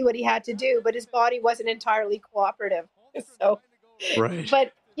exactly what he had to do, but his body wasn't entirely cooperative. So, right.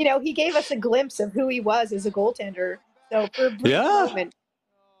 But, he gave us a glimpse of who he was as a goaltender. So for a brief moment.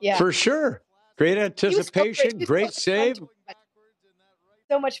 Yeah. For sure. Great anticipation, great save.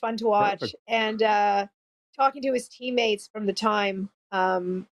 So much fun to watch. Perfect. And talking to his teammates from the time,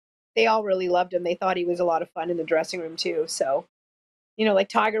 they all really loved him. They thought he was a lot of fun in the dressing room too. So, like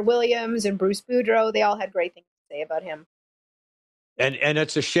Tiger Williams and Bruce Boudreau, they all had great things to say about him. And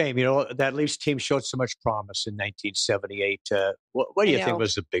it's a shame, that Leafs team showed so much promise in 1978. What do you think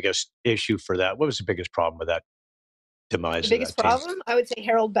was the biggest issue for that? What was the biggest problem with that demise? The biggest problem, I would say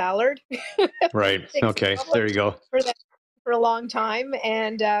Harold Ballard. Right. Okay. There you go. For a long time.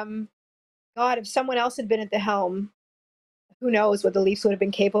 And God, if someone else had been at the helm, who knows what the Leafs would have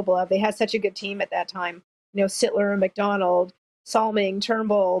been capable of. They had such a good team at that time. Sittler and McDonald, Salming,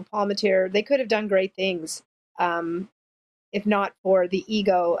 Turnbull, Palmateer, they could have done great things if not for the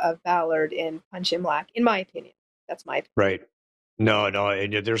ego of Ballard and Punch Imlach, in my opinion. That's my opinion. Right. No,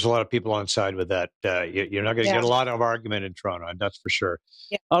 and there's a lot of people on side with that. You're not going to get a lot of argument in Toronto, and that's for sure.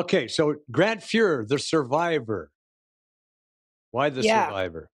 Yeah. Okay, so Grant Fuhr, the survivor. Why the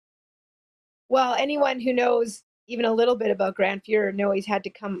survivor? Well, anyone who knows even a little bit about Grant Fuhr know he had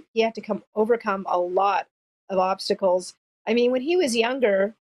to overcome a lot of obstacles. I mean, when he was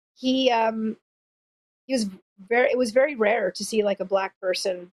younger, it was very rare to see like a black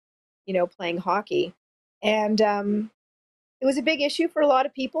person, playing hockey. And it was a big issue for a lot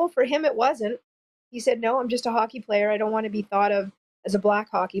of people. For him, it wasn't. He said, no, I'm just a hockey player. I don't want to be thought of as a black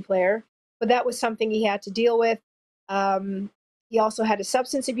hockey player. But that was something he had to deal with. He also had a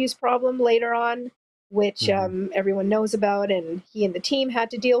substance abuse problem later on, which everyone knows about, and he and the team had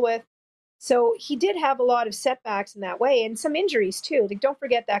to deal with. So he did have a lot of setbacks in that way, and some injuries too. Like, don't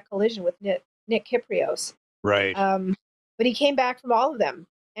forget that collision with Nick Kyprios. Right. But he came back from all of them.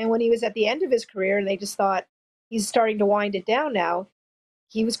 And when he was at the end of his career and they just thought he's starting to wind it down now,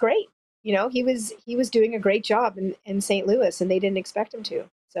 he was great. He was doing a great job in St. Louis, and they didn't expect him to.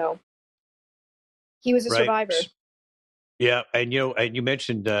 So he was a survivor. Yeah, and you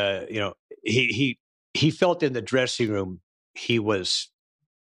mentioned he felt in the dressing room he was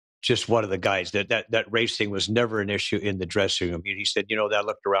just one of the guys. That race thing was never an issue in the dressing room. He said, that I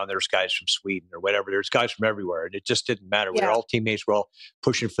looked around, there's guys from Sweden or whatever. There's guys from everywhere. And it just didn't matter. We were all teammates. We're all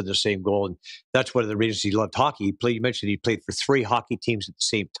pushing for the same goal. And that's one of the reasons he loved hockey. You mentioned he played for 3 hockey teams at the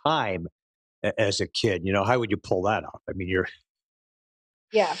same time as a kid. How would you pull that off? I mean,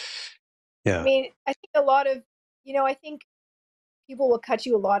 Yeah. I mean, I think a lot of, I think people will cut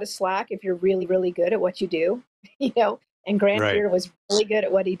you a lot of slack if you're really, really good at what you do, And Grant Fuhr was really good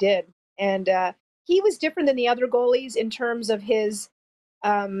at what he did. And he was different than the other goalies in terms of his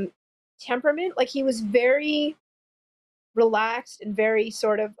temperament. Like, he was very relaxed and very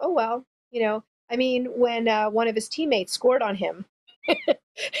sort of, oh, well, I mean, when one of his teammates scored on him,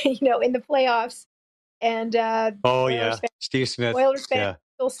 in the playoffs, and Steve Smith. Oilers fans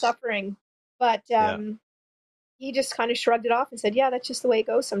still suffering. But he just kind of shrugged it off and said, yeah, that's just the way it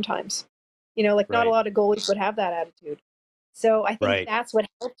goes sometimes. Not a lot of goalies would have that attitude. So I think that's what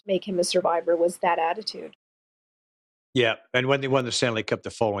helped make him a survivor, was that attitude. Yeah, and when they won the Stanley Cup the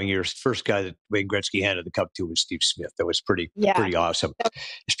following year, first guy that Wayne Gretzky handed the cup to was Steve Smith. That was pretty awesome.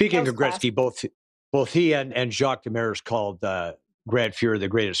 Speaking of Gretzky, both he and Jacques Demers called Grant Fuhr the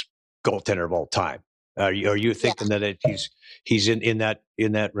greatest goaltender of all time. Are you thinking that he's in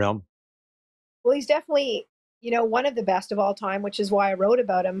that realm? Well, he's definitely one of the best of all time, which is why I wrote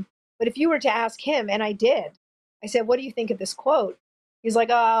about him. But if you were to ask him, and I did, I said, what do you think of this quote? He's like,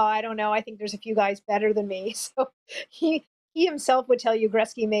 oh, I don't know. I think there's a few guys better than me. So he himself would tell you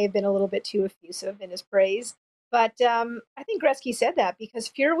Gretzky may have been a little bit too effusive in his praise. But I think Gretzky said that because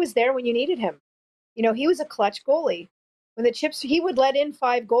Fuhr was there when you needed him. He was a clutch goalie. When the Chips, he would let in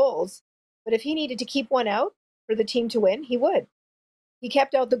 5 goals. But if he needed to keep one out for the team to win, he would. He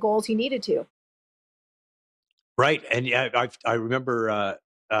kept out the goals he needed to. Right. And I remember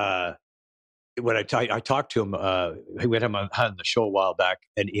when I talked to him, we had him on the show a while back,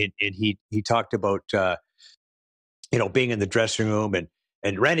 and he talked about being in the dressing room,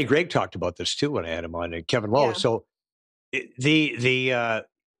 and Randy Gregg talked about this too when I had him on, and Kevin Lowe. Yeah. So they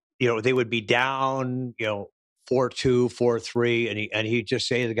would be down 4-2, 4-3, and he'd just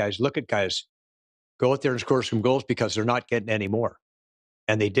say to the guys, "Look at guys, go out there and score some goals because they're not getting any more,"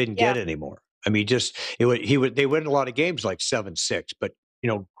 and they didn't get any more. I mean, they win a lot of games like 7-6, but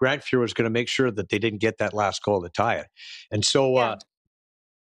Grant Fuhr was going to make sure that they didn't get that last goal to tie it. And so,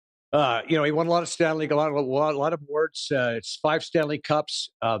 he won a lot of a lot of awards. It's 5 Stanley Cups.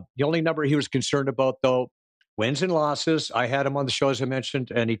 The only number he was concerned about, though, wins and losses. I had him on the show, as I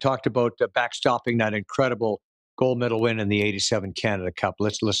mentioned, and he talked about backstopping that incredible gold medal win in the 87 Canada Cup.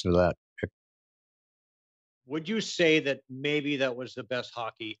 Let's listen to that. Would you say that maybe that was the best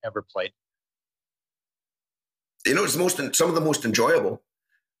hockey ever played? It's some of the most enjoyable.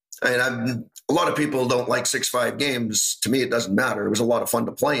 And a lot of people don't like 6-5 games. To me, it doesn't matter. It was a lot of fun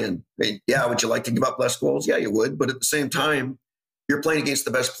to play in. Would you like to give up less goals? Yeah, you would. But at the same time, you're playing against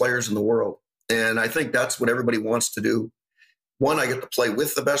the best players in the world. And I think that's what everybody wants to do. 1, I get to play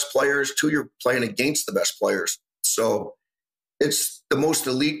with the best players. 2, you're playing against the best players. So it's the most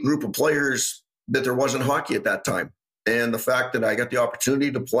elite group of players that there was in hockey at that time. And the fact that I got the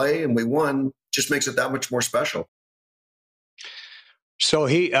opportunity to play and we won just makes it that much more special. So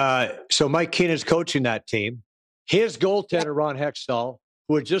so Mike Keenan's coaching that team. His goaltender, Ron Hextall,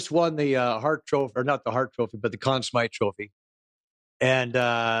 who had just won the Hart Trophy, or not the Hart Trophy, but the Conn Smythe Trophy,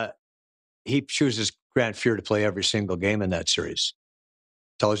 And he chooses Grant Fuhr to play every single game in that series.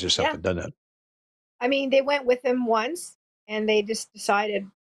 Tells you something, doesn't it? I mean, they went with him once, and they just decided,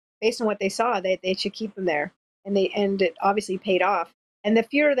 based on what they saw, they should keep him there, and it obviously paid off. And the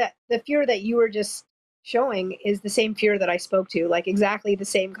fear that you were just showing is the same fear that I spoke to, like exactly the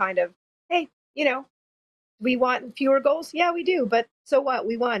same kind of, hey, we want fewer goals. Yeah, we do, but so what?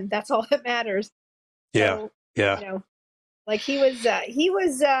 We won. That's all that matters. Yeah, so, yeah. Like he was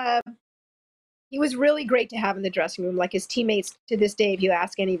really great to have in the dressing room. Like his teammates to this day, if you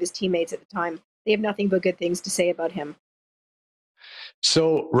ask any of his teammates at the time, they have nothing but good things to say about him.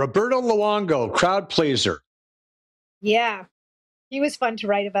 So Roberto Luongo, crowd pleaser. Yeah, he was fun to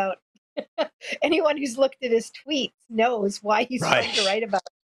write about. Anyone who's looked at his tweets knows why he's fun to write about.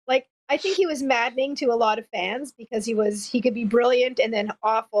 Like, I think he was maddening to a lot of fans because he could be brilliant and then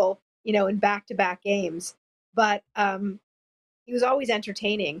awful, in back-to-back games. But he was always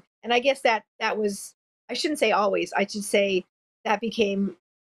entertaining. And I guess that was, I shouldn't say always, I should say that became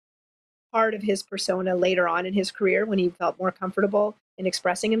part of his persona later on in his career when he felt more comfortable in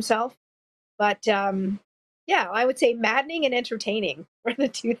expressing himself. But yeah, I would say maddening and entertaining were the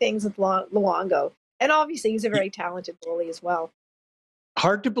two things with Luongo. And obviously he's a very talented goalie as well.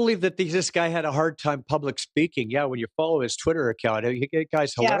 Hard to believe that this guy had a hard time public speaking. Yeah, when you follow his Twitter account, the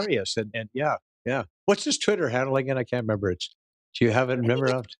guy's hilarious. And yeah. What's his Twitter handle again? I can't remember. Do you have it?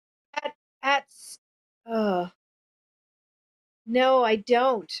 Remember? No, I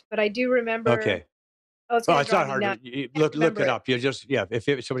don't. But I do remember. Okay. It's not hard. Look it up. You just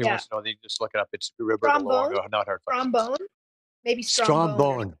if somebody wants to know, they just look it up. It's Roberto Luongo, not hard. Strombone, maybe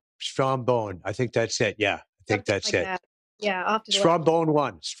Strombone. Strombone. I think that's it. Yeah, I think that's it. That. Yeah, I'll have to Strombone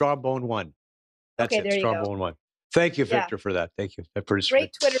one. Strombone one. That's it. Strombone one. Thank you, Victor, for that. Thank you.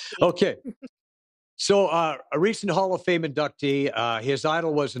 Great Twitter feed. Okay. So a recent Hall of Fame inductee, his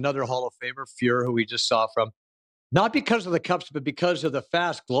idol was another Hall of Famer, Fuhr, who we just saw from. Not because of the cups, but because of the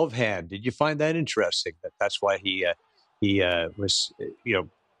fast glove hand. Did you find that interesting? That's why he was,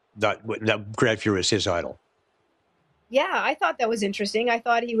 that Grant Fuhr is his idol. Yeah, I thought that was interesting. I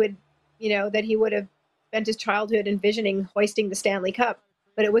thought he would, that he would have spent his childhood envisioning hoisting the Stanley Cup,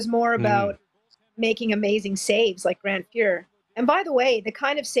 but it was more about making amazing saves like Grant Fuhr. And by the way, the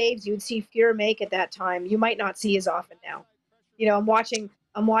kind of saves you would see Fuhr make at that time, you might not see as often now. I'm watching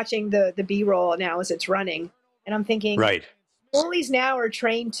the B-roll now as it's running. And I'm thinking, goalies now are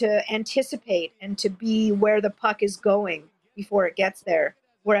trained to anticipate and to be where the puck is going before it gets there.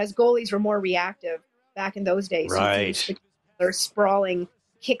 Whereas goalies were more reactive back in those days. Right. They're sprawling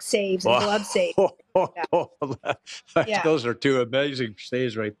kick saves and glove saves. Those are two amazing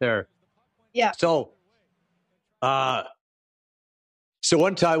saves right there. Yeah. So one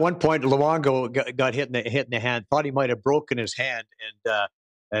point, Luongo got hit in the hand, thought he might have broken his hand,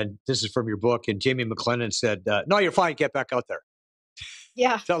 and this is from your book. And Jamie McLennan said, "No, you're fine. Get back out there."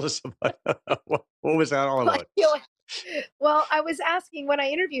 Yeah. Tell us about what was that all about? Well, I was asking when I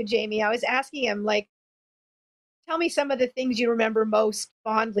interviewed Jamie. I was asking him, like, tell me some of the things you remember most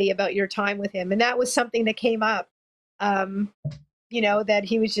fondly about your time with him, and that was something that came up. That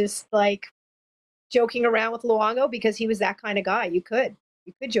he was just like joking around with Luongo because he was that kind of guy. You could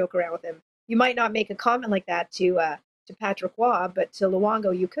joke around with him. You might not make a comment like that to Patrick Waugh, but to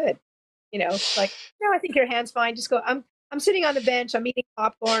Luongo you could, like, no, I think your hand's fine. Just go. I'm sitting on the bench. I'm eating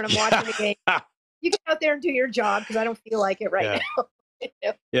popcorn. I'm watching the game. You get out there and do your job because I don't feel like it right now.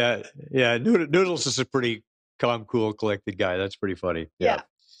 Yeah. Noodles is a pretty calm, cool, collected guy. That's pretty funny. Yeah.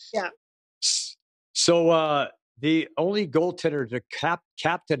 So the only goaltender to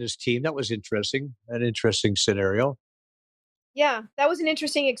captain his team, that was interesting. An interesting scenario. Yeah, that was an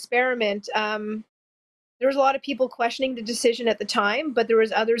interesting experiment. There was a lot of people questioning the decision at the time, but there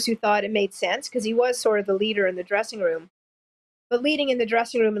was others who thought it made sense because he was sort of the leader in the dressing room. But leading in the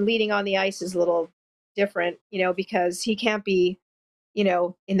dressing room and leading on the ice is a little different, because he can't be,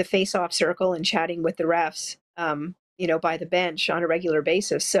 in the face-off circle and chatting with the refs, by the bench on a regular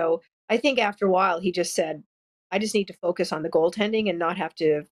basis. So I think after a while, he just said, I just need to focus on the goaltending and not have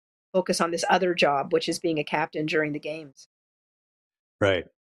to focus on this other job, which is being a captain during the games. Right.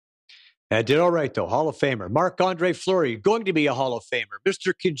 And did all right, though. Hall of Famer. Marc-Andre Fleury, going to be a Hall of Famer.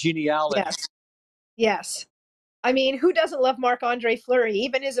 Mr. Congeniality. Yes. I mean, who doesn't love Marc-Andre Fleury?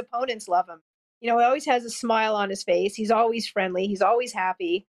 Even his opponents love him. He always has a smile on his face. He's always friendly. He's always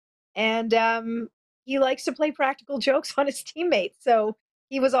happy. And he likes to play practical jokes on his teammates. So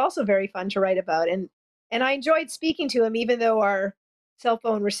he was also very fun to write about. And I enjoyed speaking to him, even though our cell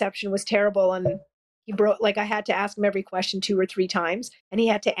phone reception was terrible. And he I had to ask him every question 2 or 3 times. And he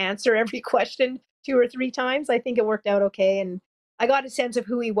had to answer every question 2 or 3 times. I think it worked out okay. And I got a sense of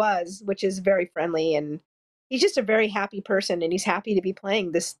who he was, which is very friendly, and he's just a very happy person, and he's happy to be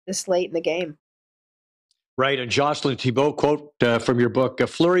playing this late in the game. Right. And Jocelyn Thibault quote from your book,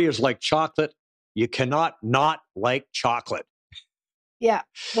 Fleury is like chocolate. You cannot not like chocolate. Yeah.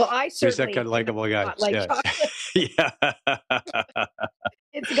 Well, I certainly He's that kind of likable guy. not like chocolate. Yeah.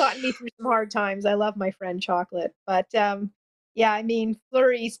 It's gotten me through some hard times. I love my friend Chocolate. But yeah, I mean,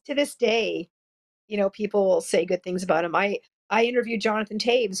 Fleury's to this day, people will say good things about him. I interviewed Jonathan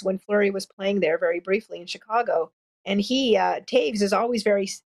Taves when Fleury was playing there very briefly in Chicago. And Taves is always very,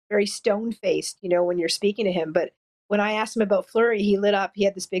 very stone-faced, when you're speaking to him. But when I asked him about Fleury, he lit up. He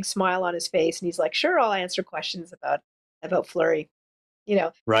had this big smile on his face. And he's like, sure, I'll answer questions about Fleury.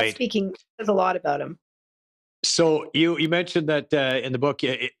 Right. That speaking says a lot about him. So you mentioned that in the book,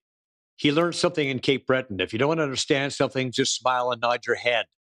 he learned something in Cape Breton. If you don't understand something, just smile and nod your head.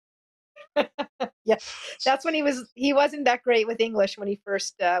 Yeah, that's when he wasn't that great with English when he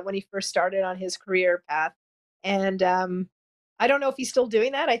first started on his career path. And I don't know if he's still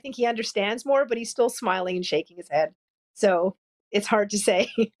doing that. I think he understands more, but he's still smiling and shaking his head. So it's hard to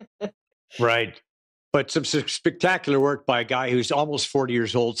say. Right. But some spectacular work by a guy who's almost 40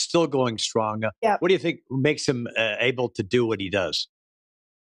 years old, still going strong. Yeah. What do you think makes him able to do what he does?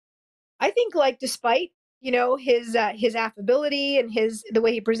 I think, despite his affability and the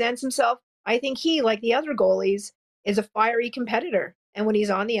way he presents himself, I think he, like the other goalies, is a fiery competitor. And when he's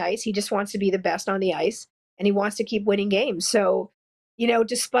on the ice, he just wants to be the best on the ice, and he wants to keep winning games. So,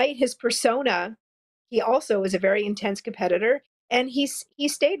 despite his persona, he also is a very intense competitor, and he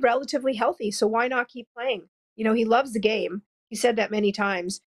stayed relatively healthy. So why not keep playing? He loves the game. He said that many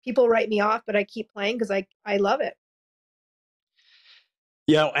times. People write me off, but I keep playing because I love it.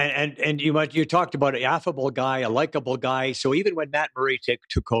 Yeah, and you talked about an affable guy, a likable guy. So even when Matt Murray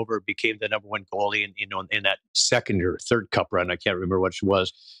took over, became the number one goalie, in that second or third cup run, I can't remember which it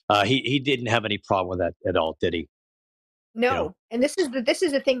was. He didn't have any problem with that at all, did he? No, and this is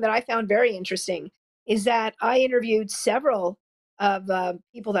the thing that I found very interesting is that I interviewed several of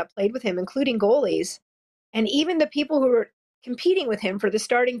people that played with him, including goalies, and even the people who were competing with him for the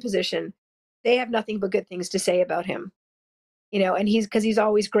starting position, they have nothing but good things to say about him. And he's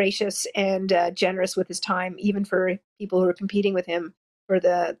always gracious and generous with his time, even for people who are competing with him for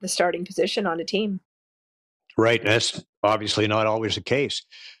the starting position on a team. Right. That's obviously not always the case.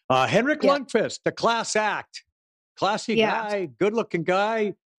 Henrik Lundqvist, the class act. Classy guy, good-looking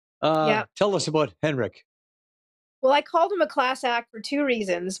guy. Tell us about Henrik. Well, I called him a class act for two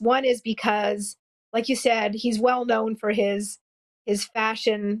reasons. One is because, like you said, he's well known for his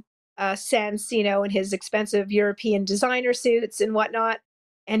fashion sense, and his expensive European designer suits and whatnot.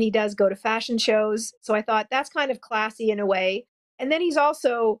 And he does go to fashion shows. So I thought that's kind of classy in a way. And then he's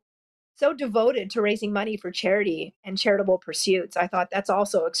also so devoted to raising money for charity and charitable pursuits. I thought that's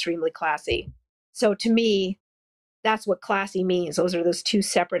also extremely classy. So to me, that's what classy means. Those are those two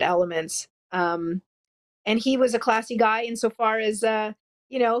separate elements. And he was a classy guy insofar as,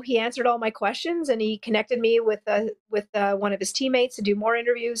 he answered all my questions and he connected me with one of his teammates to do more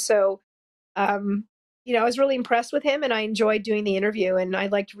interviews. So, I was really impressed with him and I enjoyed doing the interview and I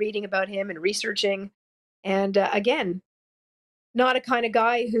liked reading about him and researching. And again, not a kind of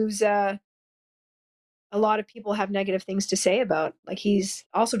guy who's a lot of people have negative things to say about. Like he's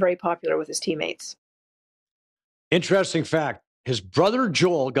also very popular with his teammates. Interesting fact. His brother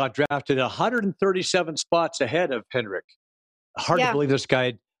Joel got drafted 137 spots ahead of Henrik. Hard to believe this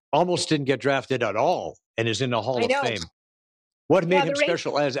guy almost didn't get drafted at all and is in the Hall of Fame. What made him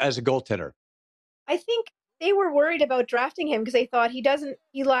special as a goaltender? I think they were worried about drafting him because they thought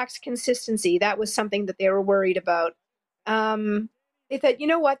he lacks consistency. That was something that they were worried about. They thought, you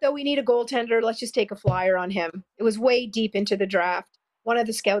know what, though, we need a goaltender. Let's just take a flyer on him. It was way deep into the draft. One of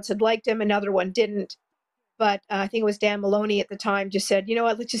the scouts had liked him. Another one didn't. But I think it was Dan Maloney at the time just said, you know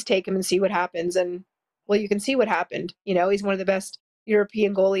what, let's just take him and see what happens. And, well, you can see what happened. He's one of the best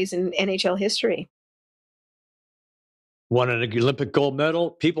European goalies in NHL history. Won an Olympic gold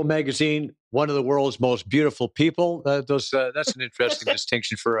medal. People magazine, one of the world's most beautiful people. That's an interesting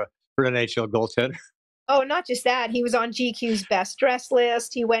distinction for an NHL goaltender. Oh, not just that. He was on GQ's best dress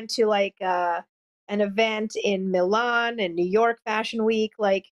list. He went to an event in Milan and New York Fashion Week.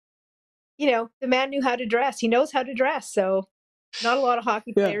 The man knew how to dress. He knows how to dress. So not a lot of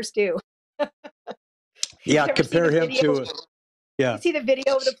hockey players do. Compare him to... You see the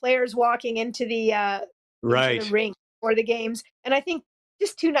video of the players walking into the rink for the games. And I think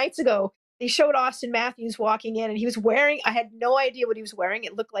just 2 nights ago, they showed Austin Matthews walking in and he was wearing, I had no idea what he was wearing.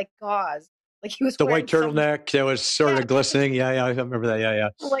 It looked like gauze. Like he was the white turtleneck that was sort of glistening. Yeah, I remember that.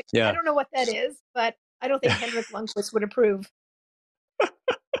 Yeah. I don't know what that is, but I don't think Henrik Lundqvist would approve.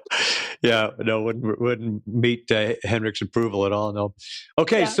 Yeah, no, wouldn't meet Henrik's approval at all. No.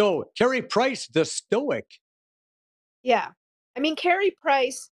 Okay, Yeah. so Carey Price, the Stoic. Yeah. I mean, Carey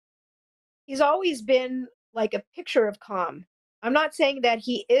Price, he's always been like a picture of calm. I'm not saying that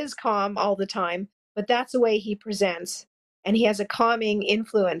he is calm all the time, but that's the way he presents. And he has a calming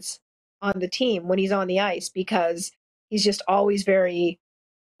influence on the team when he's on the ice because he's just always very,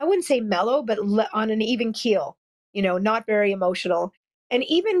 I wouldn't say mellow, but on an even keel, not very emotional. And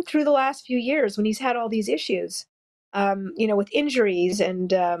even through the last few years when he's had all these issues, with injuries and,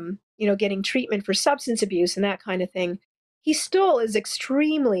 getting treatment for substance abuse and that kind of thing, he still is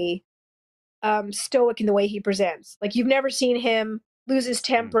extremely stoic in the way he presents. Like you've never seen him lose his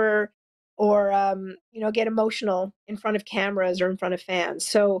temper or, get emotional in front of cameras or in front of fans.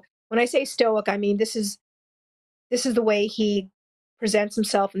 So when I say stoic, I mean, this is the way he presents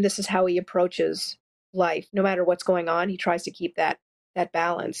himself and this is how he approaches life. No matter what's going on, he tries to keep that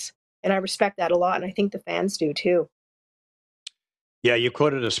balance. And I respect that a lot. And I think the fans do too. Yeah, you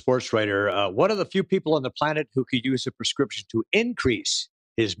quoted a sports writer. One of the few people on the planet who could use a prescription to increase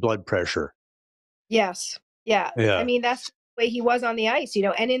his blood pressure. Yes. Yeah. I mean, that's the way he was on the ice,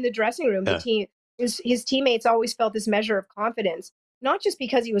 and in the dressing room, the team, his teammates always felt this measure of confidence, not just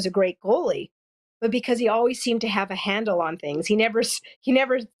because he was a great goalie, but because he always seemed to have a handle on things. He never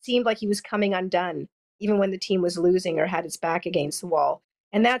seemed like he was coming undone, even when the team was losing or had its back against the wall.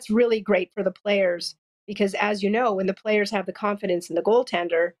 And that's really great for the players because, as you know, when the players have the confidence in the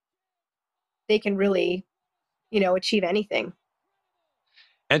goaltender, they can really, achieve anything.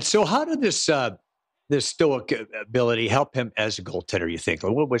 And so how did this stoic ability help him as a goaltender, you think?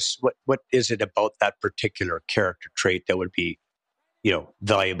 What is it about that particular character trait that would be,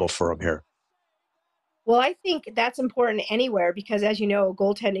 valuable for him here? Well, I think that's important anywhere because, as you know,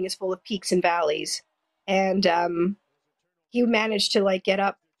 goaltending is full of peaks and valleys. And he managed to get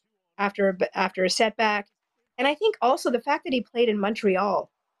up after a setback. And I think also the fact that he played in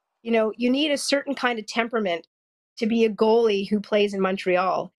Montreal, you need a certain kind of temperament to be a goalie who plays in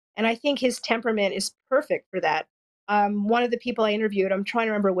Montreal. And I think his temperament is perfect for that. One of the people I interviewed, I'm trying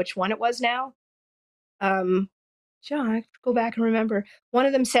to remember which one it was now. John, I have to go back and remember. One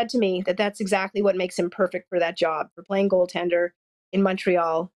of them said to me that that's exactly what makes him perfect for that job, for playing goaltender in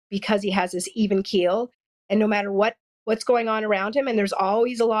Montreal, because he has this even keel. And no matter what's going on around him, and there's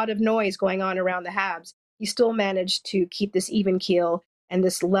always a lot of noise going on around the Habs, he still managed to keep this even keel and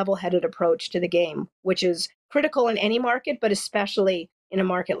this level-headed approach to the game, which is critical in any market, but especially in a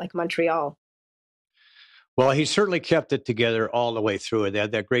market like Montreal. Well, he certainly kept it together all the way through it. They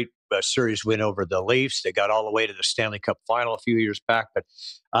had that great series win over the Leafs. They got all the way to the Stanley Cup final a few years back. But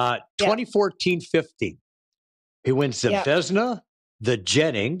 2014-15, he wins the Vezina, the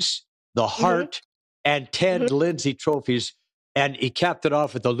Jennings, the Hart, and Ted Lindsay trophies. And he capped it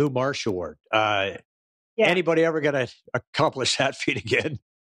off with the Lou Marsh Award. Anybody ever going to accomplish that feat again?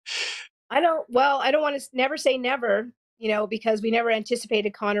 I don't want to never say never, because we never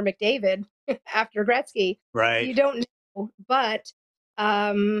anticipated Connor McDavid after Gretzky. Right. You don't know, but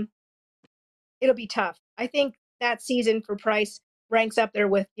it'll be tough. I think that season for Price ranks up there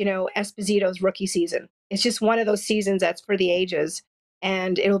with, Esposito's rookie season. It's just one of those seasons that's for the ages,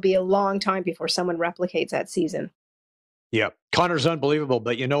 and it'll be a long time before someone replicates that season. Yeah. Connor's unbelievable,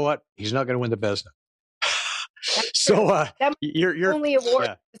 but you know what? He's not going to win the Vezina. So your only award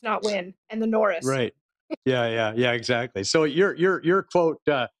does not win, and the Norris. Right. Yeah, exactly. So your quote,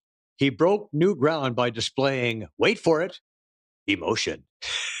 he broke new ground by displaying, wait for it, emotion.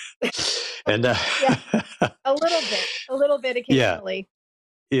 And a little bit occasionally.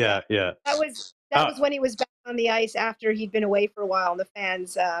 Yeah. That was when he was back on the ice after he'd been away for a while, and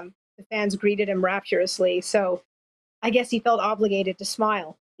the fans greeted him rapturously. So I guess he felt obligated to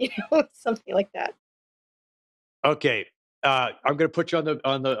smile, something like that. Okay, I'm going to put you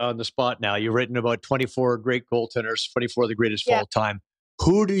on the spot now. You've written about 24 great goaltenders, 24 of the greatest of all time.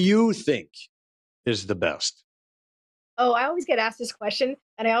 Who do you think is the best? Oh, I always get asked this question,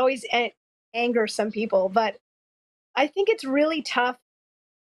 and I always anger some people, but I think it's really tough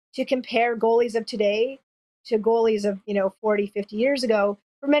to compare goalies of today to goalies of 40, 50 years ago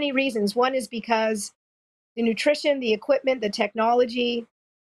for many reasons. One is because the nutrition, the equipment, the technology,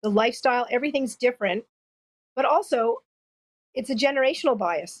 the lifestyle, everything's different. But also, it's a generational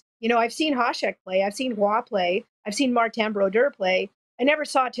bias. I've seen Hasek play. I've seen Roy play. I've seen Martin Brodeur play. I never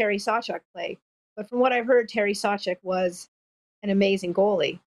saw Terry Sawchuk play. But from what I've heard, Terry Sawchuk was an amazing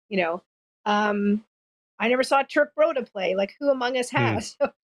goalie. I never saw Turk Broda play. Like, who among us has?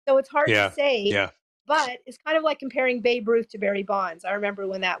 So it's hard to say. Yeah. But it's kind of like comparing Babe Ruth to Barry Bonds. I remember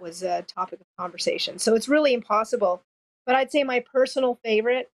when that was a topic of conversation. So it's really impossible But I'd say my personal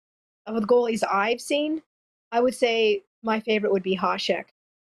favorite of the goalies I've seen, I would say my favorite would be Hasek.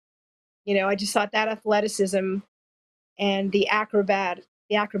 I just thought that athleticism and the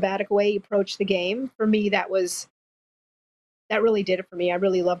acrobatic way he approached the game, for me, that really did it for me. I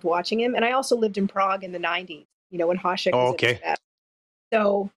really loved watching him. And I also lived in Prague in the 90s, when Hasek was at his best.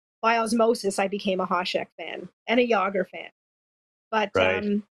 So by osmosis, I became a Hasek fan and a Jágr fan. But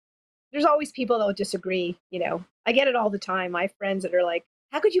there's always people that will disagree. I get it all the time. I have friends that are like,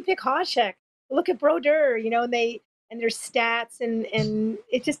 how could you pick Hasek? Look at Brodeur, and their stats, and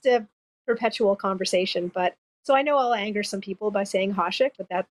it's just a perpetual conversation. But so I know I'll anger some people by saying Hasek, but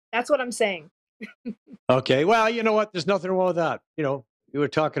that's what I'm saying. Okay. Well, you know what? There's nothing wrong with that. You were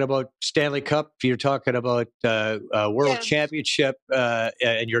talking about Stanley Cup. You're talking about World Championship,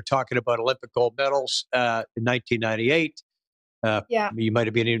 and you're talking about Olympic gold medals in 1998. You might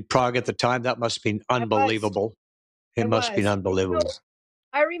have been in Prague at the time. That must have been unbelievable. It must have been unbelievable.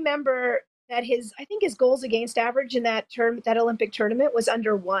 I remember that I think his goals against average in that Olympic tournament was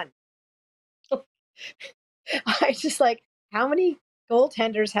under 1. I just like, how many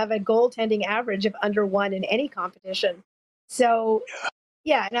goaltenders have a goaltending average of under 1 in any competition? So,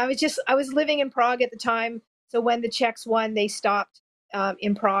 and I was living in Prague at the time. So when the Czechs won, they stopped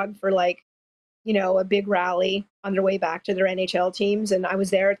in Prague for a big rally on their way back to their NHL teams. And I was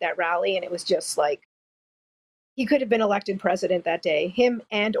there at that rally, and it was just like, he could have been elected president that day, him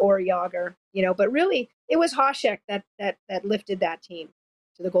and or Jágr, but really it was Hasek that lifted that team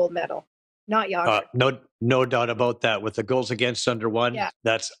to the gold medal, not Jágr. No doubt about that. With the goals against under 1,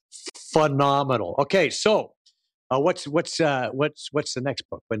 that's phenomenal. Okay, so what's the next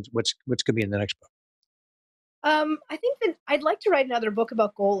book? What's going to be in the next book? I think that I'd like to write another book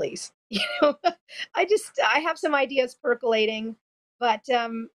about goalies. I have some ideas percolating, but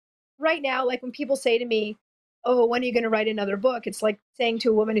right now, like when people say to me, "Oh, when are you going to write another book?" It's like saying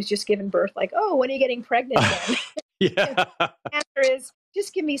to a woman who's just given birth, like, "Oh, when are you getting pregnant again?" The answer is,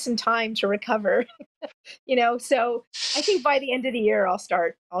 just give me some time to recover. So I think by the end of the year, I'll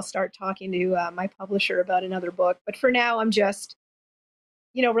start talking to my publisher about another book. But for now, I'm just,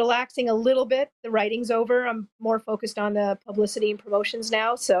 relaxing a little bit. The writing's over. I'm more focused on the publicity and promotions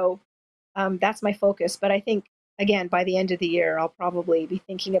now. So that's my focus. But I think, again, by the end of the year, I'll probably be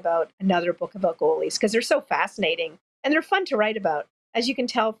thinking about another book about goalies because they're so fascinating and they're fun to write about. As you can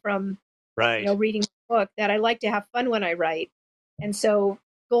tell from reading the book, that I like to have fun when I write. And so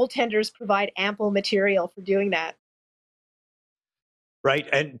goaltenders provide ample material for doing that. Right.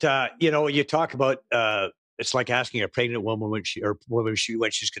 And, you talk about it's like asking a pregnant woman when she's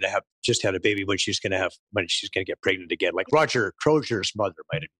going to have just had a baby, when she's going to get pregnant again. Like Roger Crozier's mother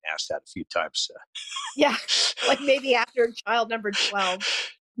might have been asked that a few times. Like maybe after child number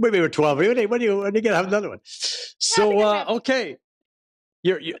 12. Maybe we're 12. When are you going to have another one? So, okay.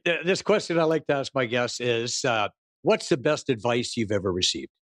 This question I like to ask my guests is, what's the best advice you've ever received?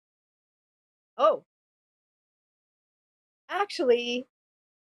 Oh, actually,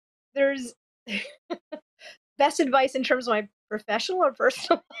 there's best advice in terms of my professional or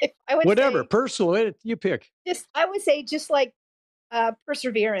personal life. I would whatever, say, personal, you pick. I would say like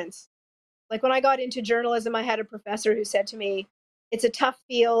perseverance. Like when I got into journalism, I had a professor who said to me, it's a tough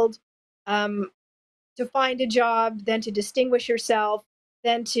field to find a job, then to distinguish yourself,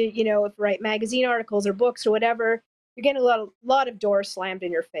 then to, write magazine articles or books or whatever. You're getting a lot of doors slammed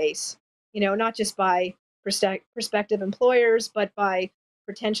in your face, not just by prospective employers, but by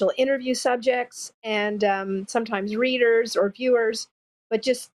potential interview subjects and sometimes readers or viewers, but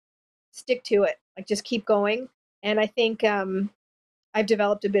just stick to it. Like just keep going. And I think I've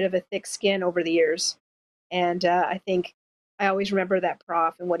developed a bit of a thick skin over the years. And I think I always remember that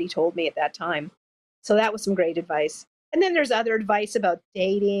prof and what he told me at that time. So that was some great advice. And then there's other advice about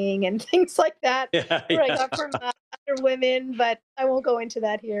dating and things like that I got from other women, but I won't go into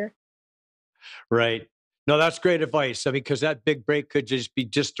that here. Right. No, that's great advice. I mean, because that big break could just be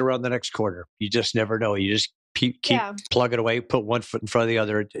just around the next corner. You just never know. You just keep plugging away, put one foot in front of the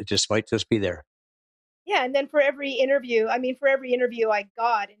other. It just might just be there. Yeah. And then for every interview I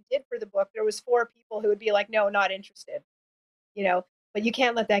got and did for the book, there was 4 people who would be like, no, not interested, but you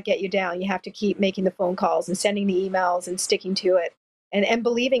can't let that get you down. You have to keep making the phone calls and sending the emails and sticking to it and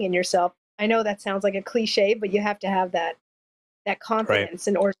believing in yourself. I know that sounds like a cliche, but you have to have that confidence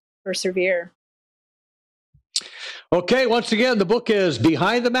in order to persevere. Okay, once again, the book is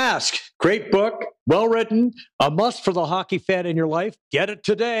Behind the Mask. Great book, well written, a must for the hockey fan in your life. Get it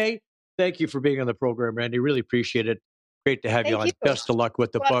today. Thank you for being on the program, Randy. Really appreciate it. Great to have you on. Best of luck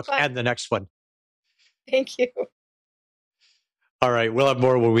with the book and the next one. Thank you. All right, we'll have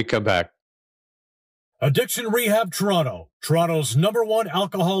more when we come back. Addiction Rehab Toronto, Toronto's #1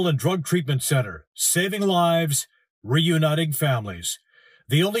 alcohol and drug treatment center, saving lives, reuniting families.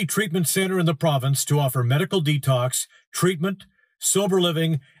 The only treatment center in the province to offer medical detox, treatment, sober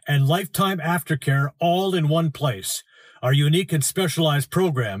living, and lifetime aftercare all in one place. Our unique and specialized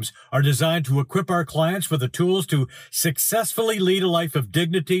programs are designed to equip our clients with the tools to successfully lead a life of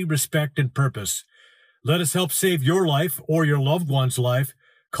dignity, respect, and purpose. Let us help save your life or your loved one's life.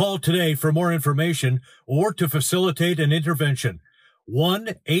 Call today for more information or to facilitate an intervention.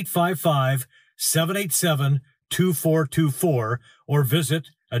 1-855-787-2424 or visit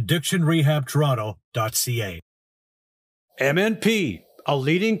addictionrehabtoronto.ca. MNP, a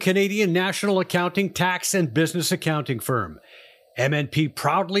leading Canadian national accounting, tax, and business accounting firm. MNP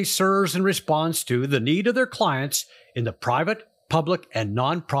proudly serves and responds to the need of their clients in the private, public, and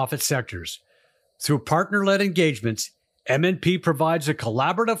nonprofit sectors. Through partner-led engagements, MNP provides a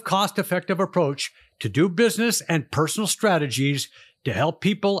collaborative, cost-effective approach to do business and personal strategies to help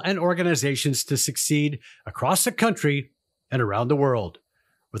people and organizations to succeed across the country and around the world.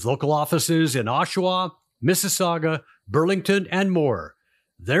 With local offices in Oshawa, Mississauga, Burlington, and more,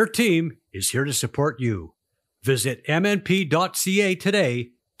 their team is here to support you. Visit mnp.ca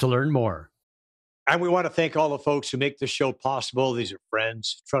today to learn more. And we want to thank all the folks who make this show possible. These are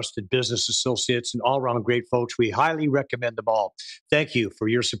friends, trusted business associates, and all-around great folks. We highly recommend them all. Thank you for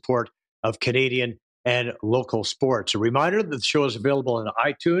your support of Canadian and local sports. A reminder that the show is available on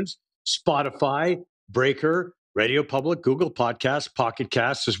iTunes, Spotify, Breaker, Radio Public, Google Podcasts, Pocket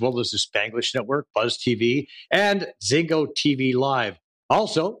Casts, as well as the Spanglish Network, Buzz TV, and Zingo TV Live.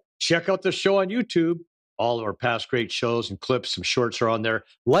 Also, check out the show on YouTube. All of our past great shows and clips, some shorts are on there.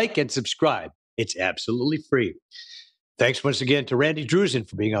 Like and subscribe. It's absolutely free. Thanks once again to Randi Druzin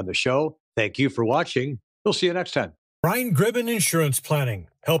for being on the show. Thank you for watching. We'll see you next time. Brian Gribben Insurance Planning,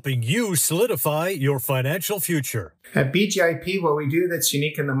 helping you solidify your financial future. At BGIP, what we do that's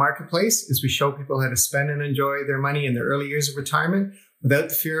unique in the marketplace is we show people how to spend and enjoy their money in their early years of retirement without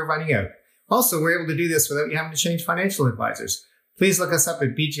the fear of running out. Also, we're able to do this without you having to change financial advisors. Please look us up at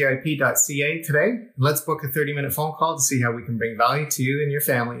bgip.ca today. And let's book a 30-minute phone call to see how we can bring value to you and your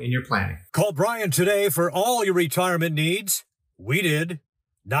family in your planning. Call Brian today for all your retirement needs. We did.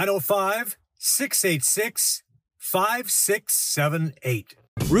 905-686-5678.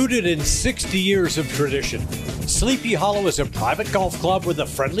 Rooted in 60 years of tradition, Sleepy Hollow is a private golf club with a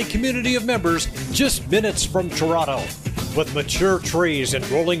friendly community of members just minutes from Toronto. With mature trees and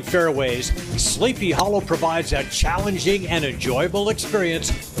rolling fairways, Sleepy Hollow provides a challenging and enjoyable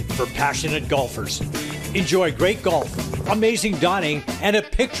experience for passionate golfers. Enjoy great golf, amazing dining, and a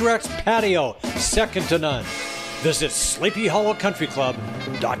picturesque patio second to none. Visit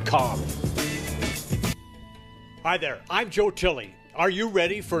SleepyHollowCountryClub.com. Hi there, I'm Joe Tilley. Are you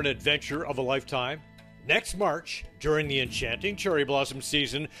ready for an adventure of a lifetime? Next March, during the enchanting cherry blossom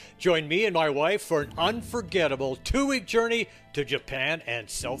season, join me and my wife for an unforgettable 2-week journey to Japan and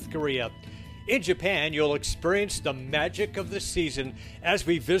South Korea. In Japan, you'll experience the magic of the season as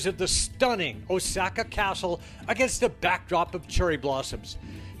we visit the stunning Osaka Castle against the backdrop of cherry blossoms.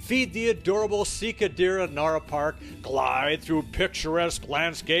 Feed the adorable Sikadira Nara Park, glide through picturesque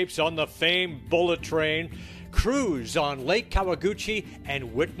landscapes on the famed bullet train, cruise on Lake Kawaguchi,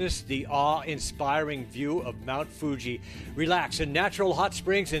 and witness the awe-inspiring view of Mount Fuji. Relax in natural hot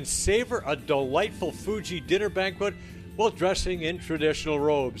springs and savor a delightful Fuji dinner banquet while dressing in traditional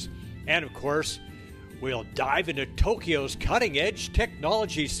robes. And of course, we'll dive into Tokyo's cutting-edge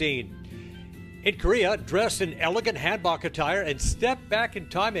technology scene. In Korea, dress in elegant hanbok attire and step back in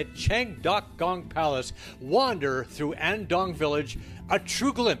time at Cheongdokgung Palace. Wander through Andong Village, a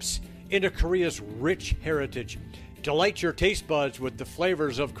true glimpse into Korea's rich heritage. Delight your taste buds with the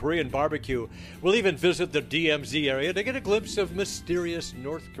flavors of Korean barbecue. We'll even visit the DMZ area to get a glimpse of mysterious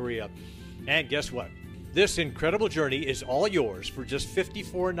North Korea. And guess what? This incredible journey is all yours for just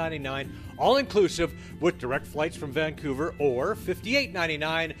 $54.99, all-inclusive, with direct flights from Vancouver, or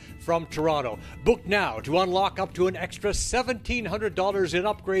 $58.99 from Toronto. Book now to unlock up to an extra $1,700 in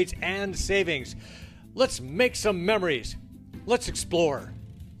upgrades and savings. Let's make some memories. Let's explore.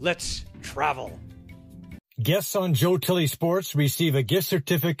 Let's travel. Guests on Joe Tilley Sports receive a gift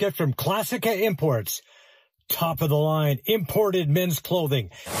certificate from Classica Imports. Top of the line imported men's clothing.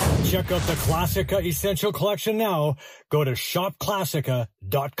 Check out the Classica Essential Collection now. Go to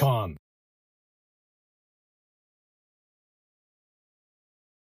shopclassica.com.